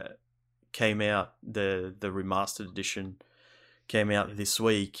came out, the remastered edition came out this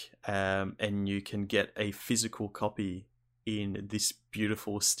week, and you can get a physical copy in this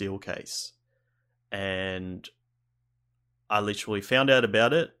beautiful steel case. And I literally found out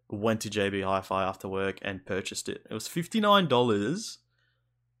about it, went to JB Hi-Fi after work and purchased it. It was $59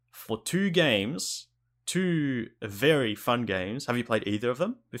 for 2 games, 2 very fun games. Have you played either of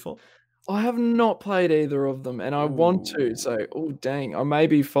them before? I have not played either of them, and I want to. So, dang, I may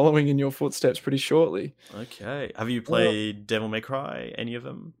be following in your footsteps pretty shortly. Okay. Have you played Devil May Cry? Any of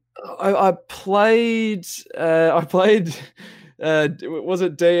them? I played. Was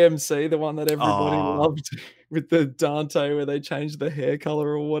it DMC, the one that everybody loved with the Dante, where they changed the hair color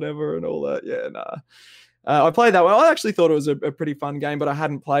or whatever and all that? Yeah, nah. I played that one. I actually thought it was a pretty fun game, but I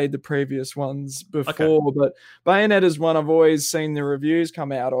hadn't played the previous ones before. Okay. But Bayonetta's one I've always seen the reviews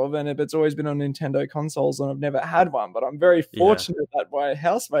come out of, and it's always been on Nintendo consoles, and I've never had one. But I'm very fortunate that my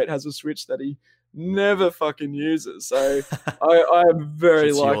housemate has a Switch that he never fucking uses. So I am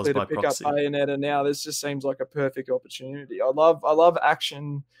very likely to pick up Bayonetta now. This just seems like a perfect opportunity. I love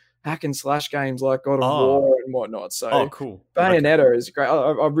action hack and slash games like God of War and whatnot. So cool. Bayonetta is great.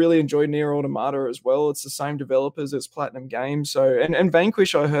 I really enjoyed Nier Automata as well. It's the same developers as Platinum Games. So and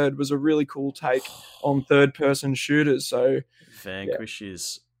Vanquish, I heard, was a really cool take on third person shooters. So Vanquish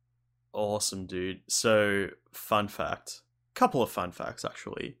is awesome, dude. So couple of fun facts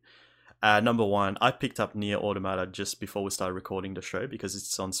actually. Number 1, I picked up Nier Automata just before we started recording the show because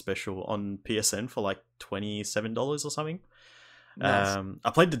it's on special on PSN for like $27 or something. Nice. I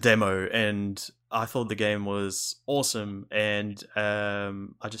played the demo and I thought the game was awesome, and I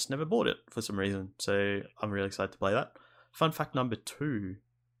just never bought it for some reason. So I'm really excited to play that. Fun fact number 2,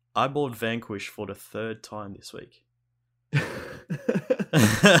 I bought Vanquish for the 3rd time this week.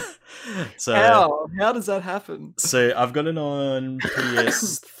 So how does that happen? So I've got it on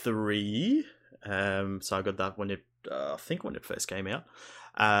PS3. So I got that when I think when it first came out.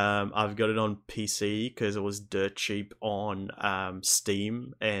 I've got it on PC because it was dirt cheap on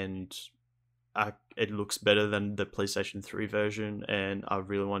Steam, and it looks better than the PlayStation 3 version, and I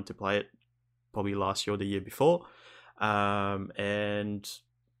really wanted to play it probably last year or the year before. And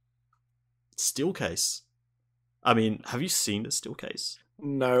steel case. I mean, have you seen the steel case?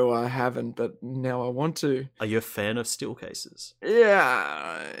 No, I haven't, but now I want to. Are you a fan of steel cases?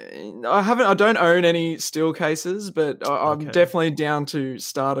 Yeah, I haven't. I don't own any steel cases, but I'm definitely down to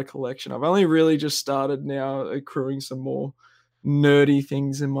start a collection. I've only really just started now accruing some more nerdy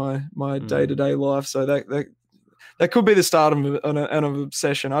things in my day-to-day life, so that could be the start of an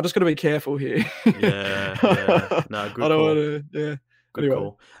obsession. I just got to be careful here. Yeah. No, good. I don't want to. Yeah. Good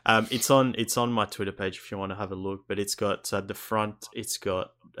call. It's on my Twitter page if you want to have a look. But it's got at the front, it's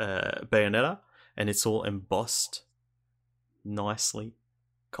got Bayonetta, and it's all embossed, nicely,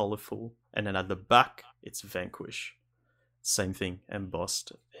 colorful. And then at the back, it's Vanquish, same thing,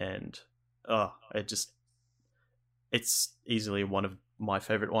 embossed, and it's easily one of my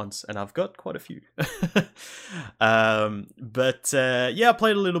favorite ones, and I've got quite a few. I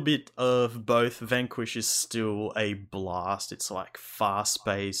played a little bit of both. Vanquish is still a blast. It's like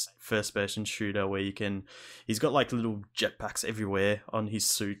fast-paced first-person shooter where he's got like little jetpacks everywhere on his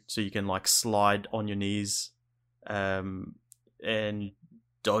suit, so you can like slide on your knees, and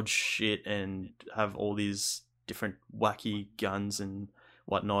dodge shit and have all these different wacky guns and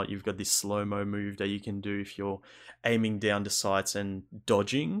whatnot. You've got this slow-mo move that you can do if you're aiming down the sights and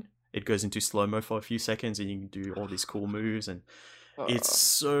dodging. It goes into slow-mo for a few seconds and you can do all these cool moves, and it's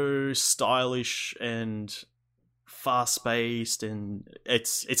so stylish and fast-paced, and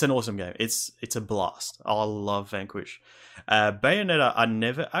it's an awesome game. It's a blast. I love Vanquish. Bayonetta I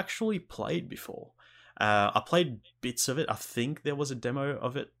never actually played before. I played bits of it. I think there was a demo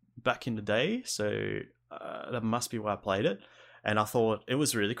of it back in the day, so that must be why I played it. and I thought it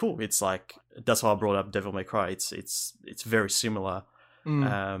was really cool. It's like, that's why I brought up Devil May Cry. It's very similar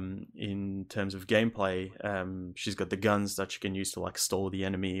in terms of gameplay. She's got the guns that you can use to like stall the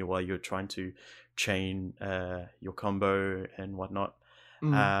enemy while you're trying to chain your combo and whatnot.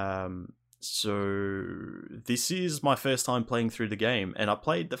 So this is my first time playing through the game, and I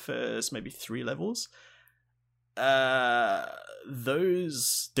played the first maybe 3 levels. The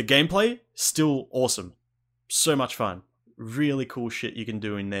gameplay still awesome, so much fun, really cool shit you can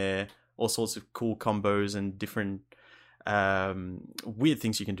do in there, all sorts of cool combos and different weird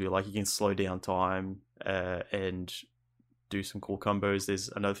things you can do, like you can slow down time and do some cool combos. There's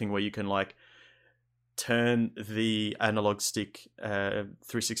another thing where you can like turn the analog stick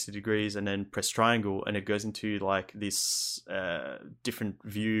 360 degrees and then press triangle, and it goes into like this different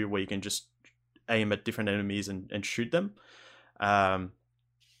view where you can just aim at different enemies and shoot them.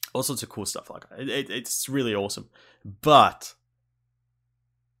 All sorts of cool stuff like that. It's really awesome. But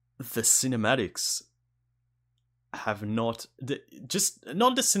the cinematics have not the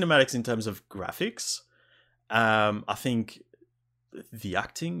cinematics in terms of graphics. I think the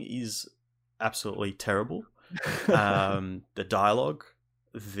acting is absolutely terrible. The dialogue,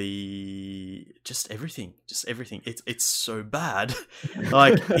 just everything. It's so bad.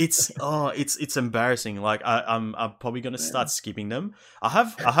 Like it's embarrassing. Like I'm probably gonna start skipping them. I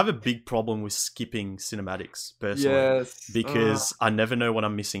have a big problem with skipping cinematics personally, because I never know what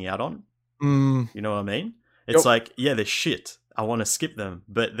I'm missing out on. You know what I mean? It's like, yeah, they're shit. I want to skip them,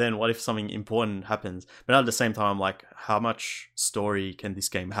 but then what if something important happens? But at the same time, I'm like, how much story can this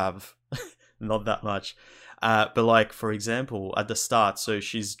game have? Not that much. But like, for example, at the start, so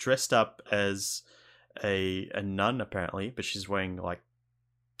she's dressed up as a nun apparently, but she's wearing like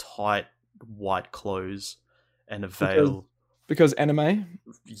tight white clothes and a veil. Because anime?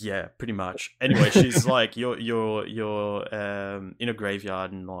 Yeah, pretty much. Anyway, she's like, you're in a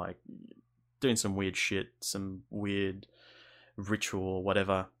graveyard and like doing some weird shit, some weird ritual or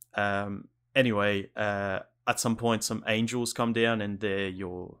whatever. Anyway, at some point, some angels come down and they're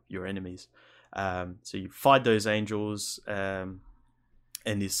your enemies. So you fight those angels, and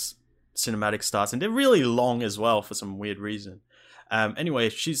this cinematic starts, and they're really long as well for some weird reason. Anyway,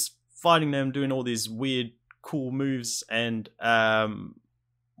 she's fighting them, doing all these weird, cool moves, and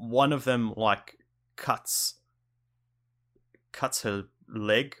one of them like cuts her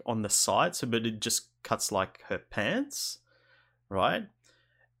leg on the side, but it just cuts like her pants, right?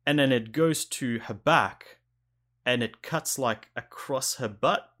 And then it goes to her back, and it cuts like across her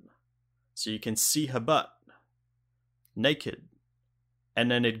butt. So you can see her butt naked.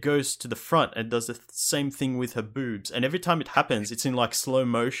 And then it goes to the front and does the same thing with her boobs. And every time it happens, it's in like slow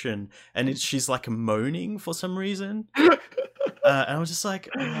motion, and she's like moaning for some reason. And I was just like,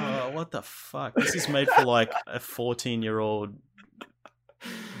 oh, what the fuck? This is made for like a 14-year-old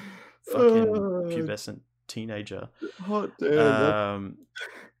fucking pubescent teenager. Hot damn.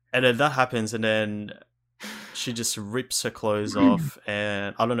 And then that happens, and then she just rips her clothes off,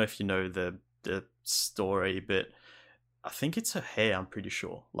 and I don't know if you know the story, but I think it's her hair, I'm pretty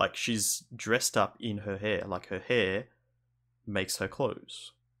sure. Like, she's dressed up in her hair. Like, her hair makes her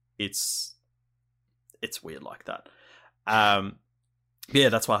clothes. It's weird like that. Yeah,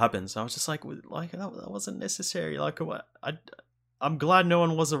 that's what happens. I was just like that wasn't necessary. Like, I'm glad no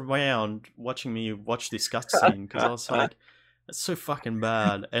one was around watching me watch this cutscene, because I was like, it's so fucking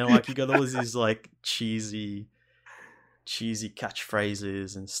bad. And like, you got all these like cheesy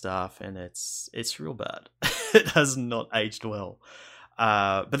catchphrases and stuff, and it's real bad. It has not aged well.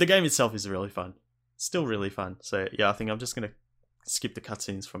 But the game itself is really fun. Still really fun. So yeah, I think I'm just gonna skip the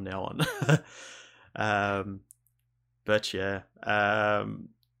cutscenes from now on. But yeah,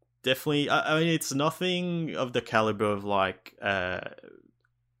 definitely. I mean, it's nothing of the caliber of like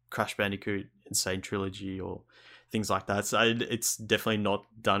Crash Bandicoot Insane Trilogy or things like that. So it's definitely not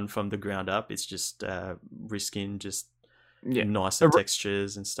done from the ground up. It's just reskin, just nicer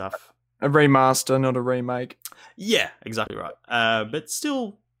textures and stuff. A remaster, not a remake. Yeah, exactly right. But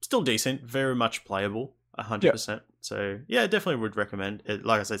still decent. Very much playable. 100%. So yeah, definitely would recommend it.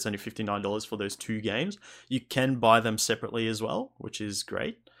 Like I said, it's only $59 for those 2 games. You can buy them separately as well, which is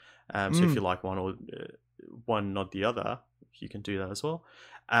great. So if you like one or one, not the other, you can do that as well.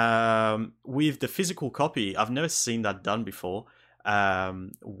 With the physical copy, I've never seen that done before.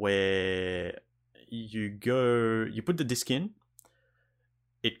 Where you put the disc in,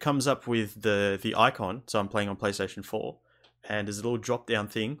 it comes up with the icon. So I'm playing on PlayStation 4, and there's a little drop down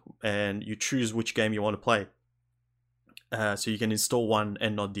thing, and you choose which game you want to play. So you can install one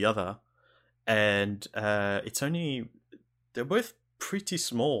and not the other, and they're both pretty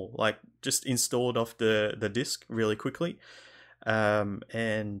small, like just installed off the disc really quickly.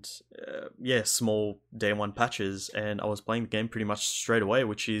 and yeah, small day one patches, and I was playing the game pretty much straight away,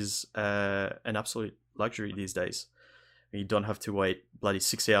 which is an absolute luxury these days. You don't have to wait bloody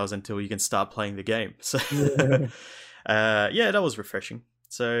 6 hours until you can start playing the game. So Yeah. yeah, that was refreshing.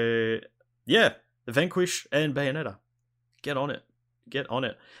 So yeah, Vanquish and Bayonetta, get on it, get on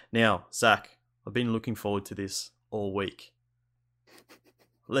it. Now, Zach, I've been looking forward to this all week.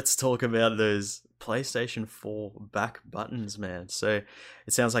 Let's talk about those PlayStation 4 back buttons, man. So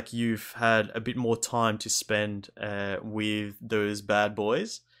it sounds like you've had a bit more time to spend with those bad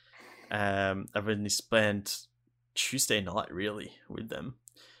boys. I've only spent Tuesday night really with them.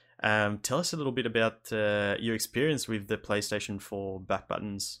 Tell us a little bit about your experience with the PlayStation 4 back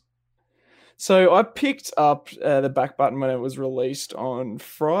buttons. So I picked up the back button when it was released on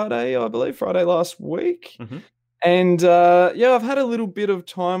Friday, I believe, Friday last week. Mm-hmm. And yeah, I've had a little bit of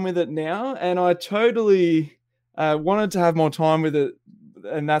time with it now, and I totally wanted to have more time with it,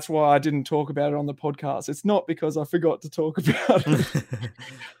 and that's why I didn't talk about it on the podcast. It's not because I forgot to talk about it.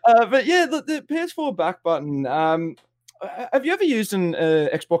 But yeah, the PS4 back button. Have you ever used an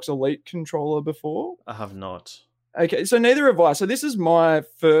Xbox Elite controller before? I have not. Okay, so neither have I. So this is my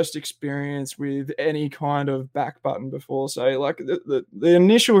first experience with any kind of back button before. So like the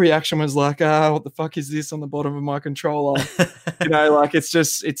initial reaction was like, what the fuck is this on the bottom of my controller? Like it's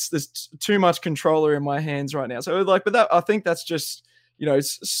there's too much controller in my hands right now. So like, but I think that's just,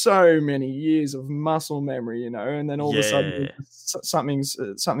 so many years of muscle memory, and then all of a sudden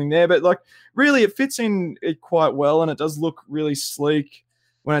something there. But like really it fits in it quite well, and it does look really sleek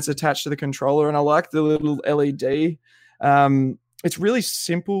when it's attached to the controller, and I like the little LED. It's really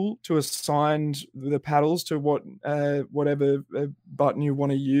simple to assign the paddles to whatever button you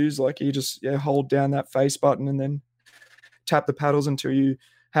want to use. Like you just hold down that face button and then tap the paddles until you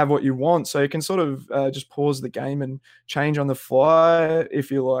have what you want. So you can sort of just pause the game and change on the fly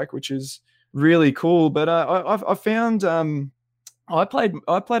if you like, which is really cool. But I found I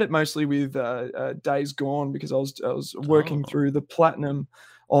played it mostly with Days Gone because I was working through the platinum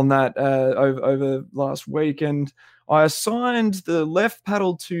on that over last week, and I assigned the left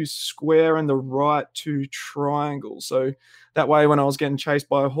paddle to square and the right to triangle. So that way, when I was getting chased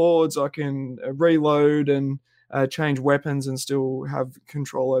by hordes, I can reload and change weapons and still have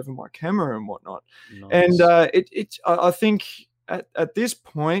control over my camera and whatnot. Nice. And I think at this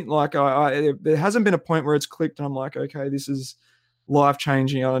point, like there hasn't been a point where it's clicked and I'm like, okay, this is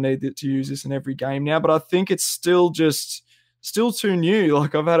life-changing. I need to use this in every game now. But I think it's still too new.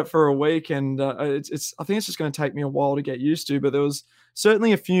 Like I've had it for a week, and I think it's just going to take me a while to get used to. But there was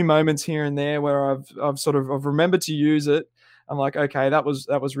certainly a few moments here and there where I've remembered to use it. I'm like, okay, that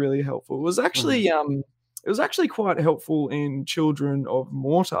was really helpful. It was actually quite helpful in Children of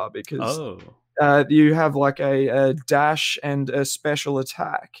Mortar because you have like a dash and a special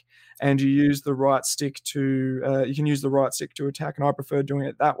attack, and you use the right stick to you can use the right stick to attack, and I prefer doing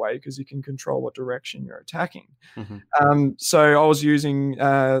it that way because you can control what direction you're attacking. Mm-hmm. So I was using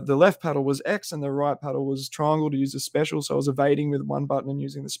the left paddle was X and the right paddle was triangle to use the special. So I was evading with one button and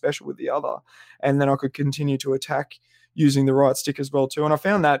using the special with the other, and then I could continue to attack using the right stick as well too. And I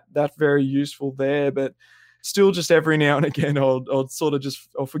found that very useful there, but still just every now and again I'll sort of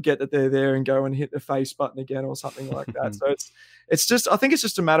I'll forget that they're there and go and hit the face button again or something like that. So it's just, I think it's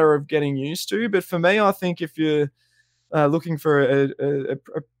just a matter of getting used to. But for me, I think if you're looking for a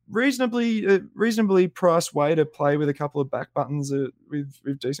reasonably priced way to play with a couple of back buttons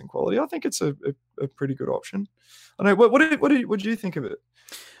with decent quality, I think it's a pretty good option. I know. What do you think of it?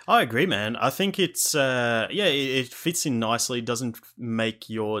 I agree, man. I think it's it fits in nicely. It doesn't make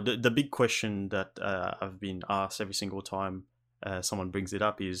the big question that I've been asked every single time someone brings it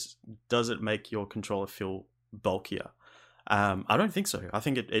up is, does it make your controller feel bulkier? I don't think so. I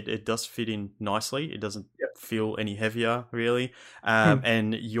think it does fit in nicely. It doesn't feel any heavier, really.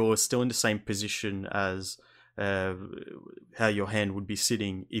 And you're still in the same position as how your hand would be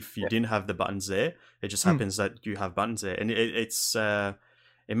sitting if you didn't have the buttons there. It just happens that you have buttons there. And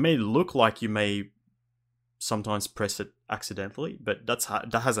it may look like you may sometimes press it accidentally, but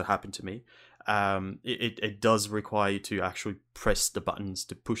that hasn't happened to me. It does require you to actually press the buttons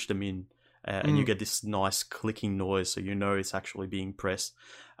to push them in. And you get this nice clicking noise, so you know it's actually being pressed.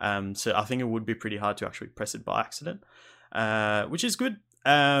 So I think it would be pretty hard to actually press it by accident, which is good.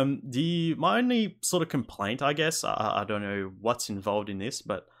 My only sort of complaint, I guess, I don't know what's involved in this,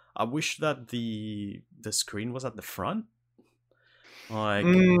 but I wish that the screen was at the front. Like,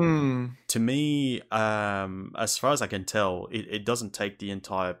 to me, as far as I can tell, it doesn't take the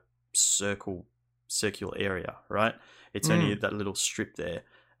entire circular area, right? It's only that little strip there.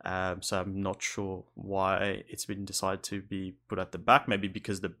 So I'm not sure why it's been decided to be put at the back. Maybe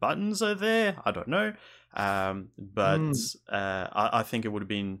because the buttons are there. I don't know. But I think it would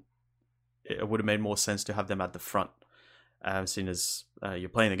have made more sense to have them at the front. Seeing as you're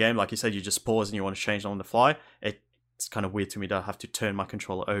playing the game, like you said, you just pause and you want to change on the fly. It's kind of weird to me that I have to turn my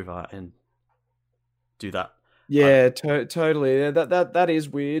controller over and do that. Yeah, totally. Yeah, that is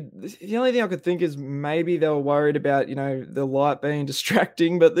weird. The only thing I could think is maybe they were worried about, the light being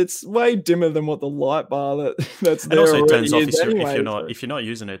distracting, but it's way dimmer than what the light bar that's there. And also, it turns off anyway, if you're not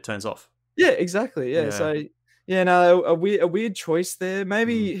using it. It turns off. Yeah, exactly. Yeah. So yeah, no, a weird choice there.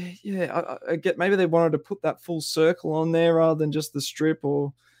 Maybe I get maybe they wanted to put that full circle on there rather than just the strip,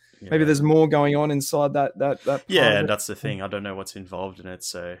 or maybe there's more going on inside that part. Yeah, that's the thing. I don't know what's involved in it.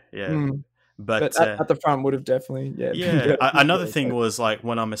 So yeah. But at the front would have definitely, Another thing was like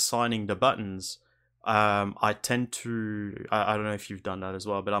when I'm assigning the buttons, I tend to, I don't know if you've done that as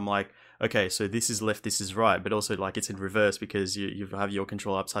well, but I'm like, okay, so this is left, this is right, but also like it's in reverse because you have your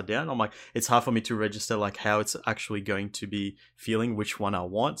control upside down. I'm like, it's hard for me to register like how it's actually going to be feeling, which one I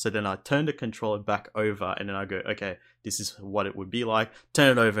want. So then I turn the controller back over and then I go, okay, this is what it would be like.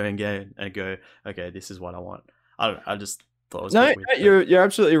 Turn it over again and go, okay, this is what I want. I don't know, I just thought it was No, weird. you're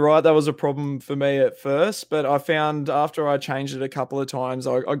absolutely right. That was a problem for me at first, but I found after I changed it a couple of times,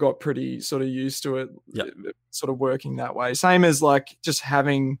 I got pretty sort of used to it, sort of working that way. Same as like just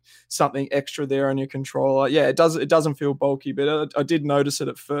having something extra there on your controller. Yeah, it doesn't feel bulky, but I did notice it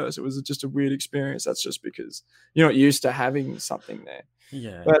at first. It was just a weird experience. That's just because you're not used to having something there.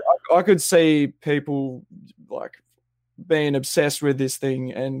 Yeah. But I could see people like being obsessed with this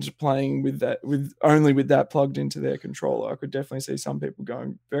thing and playing with that plugged into their controller. I could definitely see some people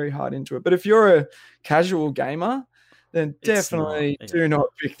going very hard into it. But if you're a casual gamer, then definitely do not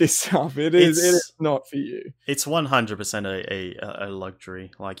pick this up. It is not for you. It's 100% a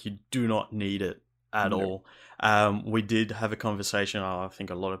luxury. Like you do not need it at all. We did have a conversation. I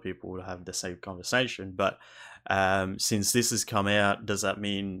think a lot of people would have the same conversation. But since this has come out, does that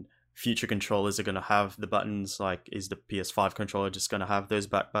mean future controllers are going to have the buttons? Like, is the PS5 controller just going to have those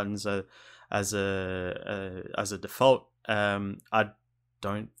back buttons as a default? I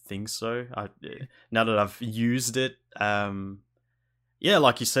don't think so. Now that I've used it,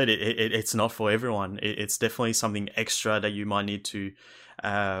 like you said, it's not for everyone. It's definitely something extra that you might need to.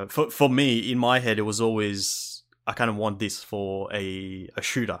 For me, in my head, it was always I kind of want this for a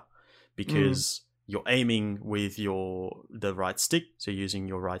shooter because. You're aiming with the right stick, so using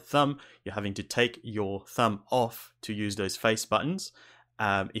your right thumb. You're having to take your thumb off to use those face buttons.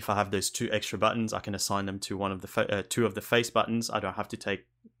 If I have those two extra buttons, I can assign them to one of the two of the face buttons. I don't have to take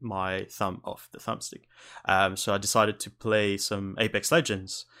my thumb off the thumbstick. So I decided to play some Apex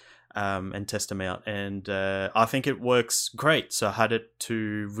Legends and test them out, and I think it works great. So I had it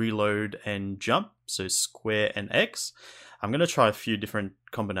to reload and jump, so square and X. I'm going to try a few different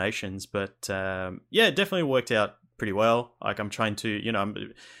combinations, but it definitely worked out pretty well. Like I'm trying to,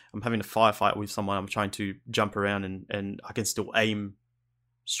 I'm having a firefight with someone. I'm trying to jump around and I can still aim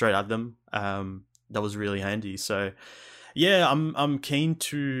straight at them. That was really handy. So yeah, I'm keen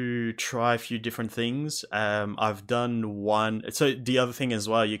to try a few different things. I've done one. So the other thing as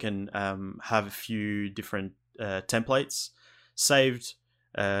well, you can have a few different templates saved.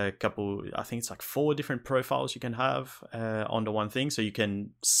 A couple, I think it's like 4 different profiles you can have on the one thing. So you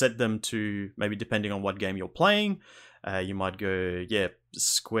can set them to maybe depending on what game you're playing. You might go,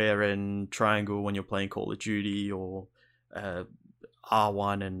 square and triangle when you're playing Call of Duty, or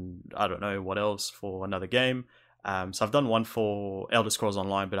R1 and I don't know what else for another game. So I've done one for Elder Scrolls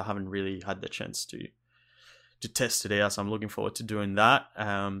Online, but I haven't really had the chance to test it out. So I'm looking forward to doing that.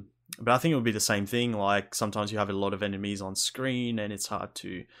 But I think it would be the same thing. Like sometimes you have a lot of enemies on screen, and it's hard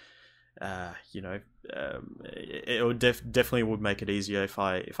to, it would definitely would make it easier if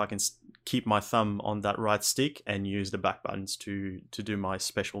I can keep my thumb on that right stick and use the back buttons to do my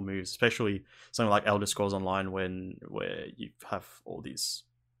special moves, especially something like Elder Scrolls Online, where you have all these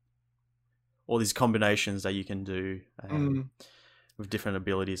combinations that you can do with different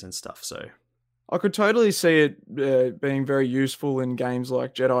abilities and stuff. So. I could totally see it being very useful in games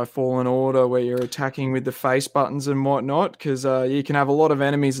like Jedi Fallen Order, where you're attacking with the face buttons and whatnot, because you can have a lot of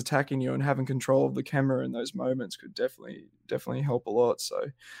enemies attacking you, and having control of the camera in those moments could definitely help a lot. So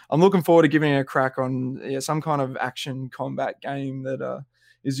I'm looking forward to giving it a crack on some kind of action combat game that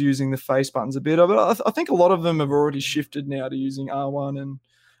is using the face buttons a bit. But I think a lot of them have already shifted now to using R1 and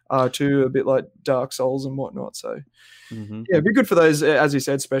R2, a bit like Dark Souls and whatnot. So it'd be good for those, as you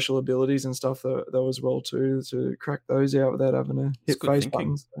said, special abilities and stuff though as well too, to crack those out without having to hit face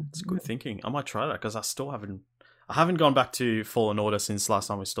buttons. It's good thinking. I might try that because I still haven't I haven't gone back to Fallen Order since last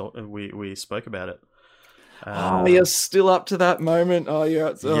time we spoke about it. Oh, you're still up to that moment. Oh,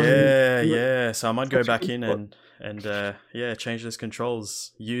 you're yeah. So I might go such a back good in spot. and change those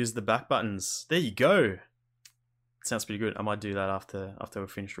controls. Use the back buttons. There you go. Sounds pretty good. I might do that after we're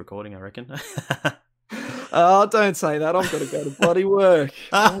finished recording, I reckon. Oh, don't say that. I've got to go to bloody work.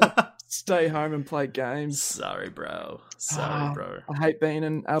 Stay home and play games. Sorry, bro. I hate being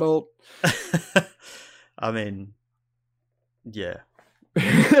an adult. I mean, yeah.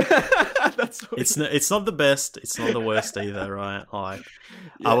 That's it's not the best. It's not the worst either, right? Like,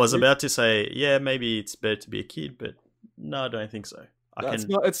 yeah, I was about to say, yeah, maybe it's better to be a kid, but no, I don't think so.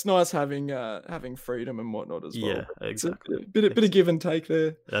 It's nice having freedom and whatnot as well. Yeah, exactly. It's a bit of give and take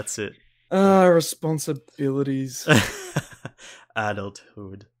there. That's it. Responsibilities.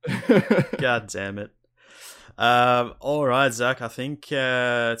 Adulthood. God damn it. All right, Zach. I think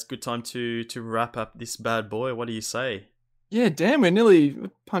it's a good time to wrap up this bad boy. What do you say? Yeah, damn, we're nearly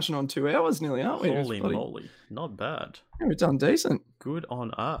punching on 2 hours, nearly, aren't we? Holy moly, not bad. Yeah, we've done decent. Good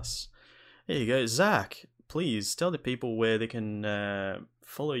on us. There you go, Zach. Please tell the people where they can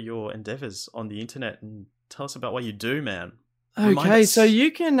follow your endeavors on the internet and tell us about what you do, man. Okay, so you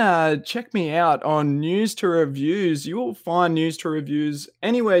can check me out on News to Reviews. You will find News to Reviews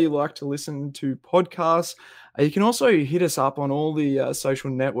anywhere you like to listen to podcasts. You can also hit us up on all the social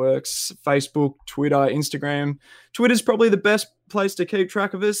networks, Facebook, Twitter, Instagram. Twitter's probably the best place to keep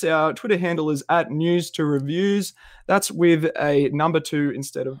track of us. Our Twitter handle is @News2Reviews. That's with a number 2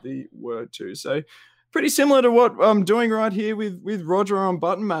 instead of the word 2. So pretty similar to what I'm doing right here with Roger on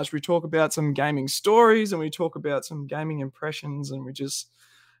Button Mash. We talk about some gaming stories and we talk about some gaming impressions and we just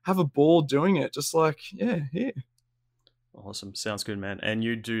have a ball doing it. Just like, here. Awesome. Sounds good, man. And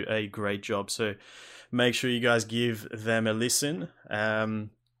you do a great job. So make sure you guys give them a listen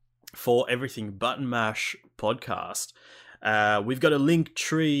for everything Button Mash podcast. We've got a link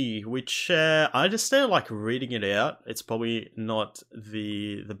tree, which I just don't like reading it out. It's probably not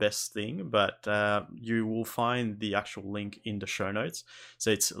the best thing, but you will find the actual link in the show notes.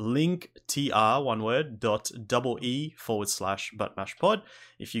 So it's linktr, one word, .e/buttonmashpod.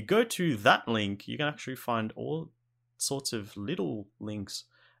 If you go to that link, you can actually find all sorts of little links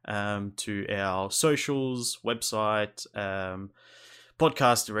to our socials, website,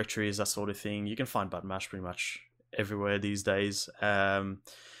 podcast directories, that sort of thing. You can find Button Mash pretty much everywhere these days.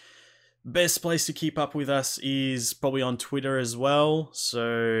 Best place to keep up with us is probably on Twitter as well.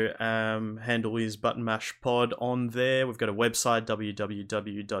 So handle is Button Mash Pod on there. We've got a website,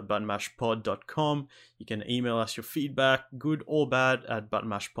 www.buttonmashpod.com. You can email us your feedback, good or bad, at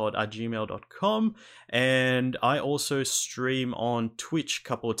buttonmashpod@gmail.com. And I also stream on Twitch a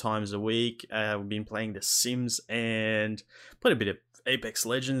couple of times a week. We've been playing The Sims and played a bit of Apex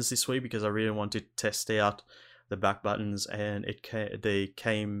Legends this week because I really wanted to test out the back buttons, and they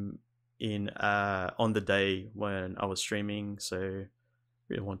came in on the day when I was streaming, so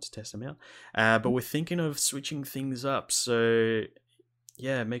really wanted to test them out. But we're thinking of switching things up, so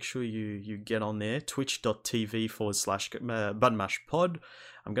yeah, make sure you get on there, twitch.tv/buttonmashpod.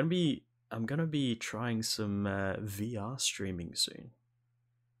 I'm gonna be trying some VR streaming soon.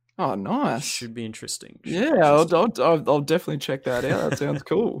 Oh, nice. Should be interesting. I'll definitely check that out. That sounds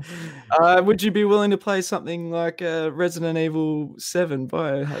cool. Would you be willing to play something like Resident Evil 7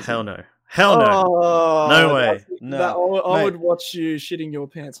 Biohazard? Hell no. No way. No. I would watch you shitting your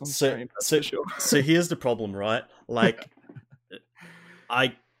pants on stream. For sure. So here's the problem, right? Like,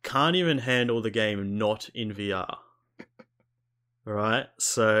 I can't even handle the game not in VR. Right?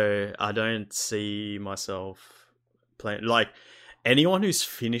 So I don't see myself playing. Like, anyone who's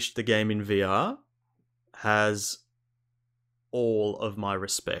finished the game in VR has all of my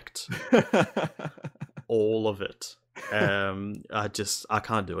respect. All of it. I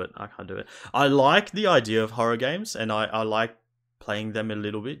can't do it. I like the idea of horror games, and I like playing them a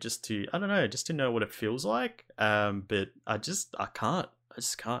little bit just to know what it feels like. But I can't.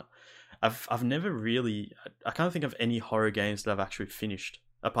 I've never really. I can't think of any horror games that I've actually finished,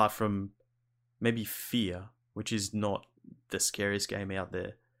 apart from maybe Fear, which is not the scariest game out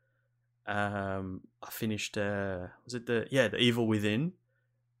there. I finished was it the Evil Within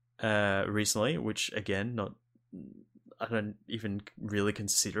recently, which again, I don't even really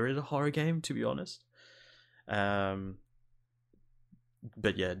consider it a horror game, to be honest. But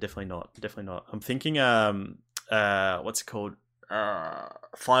yeah, definitely not. I'm thinking what's it called?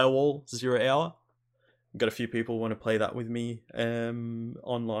 Firewall Zero Hour. Got a few people want to play that with me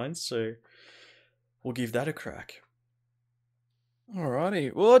online, so we'll give that a crack.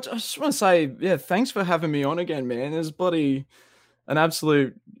 Alrighty. Well, I just want to say, thanks for having me on again, man. There's bloody an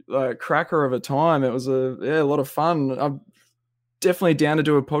absolute cracker of a time. It was a lot of fun. I'm definitely down to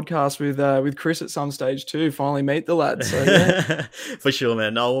do a podcast with Chris at some stage too. Finally meet the lad. So yeah. For sure,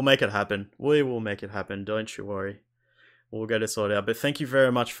 man. No, we'll make it happen. We will make it happen. Don't you worry. We'll get it sorted out. But thank you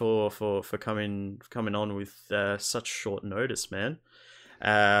very much for coming on with such short notice, man.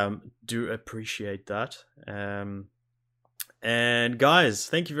 Do appreciate that. And guys,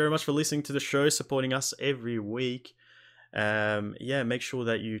 thank you very much for listening to the show, supporting us every week. Make sure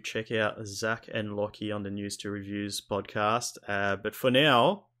that you check out Zach and Lockie on the News to Reviews podcast. But for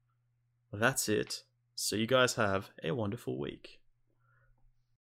now, that's it. So you guys have a wonderful week.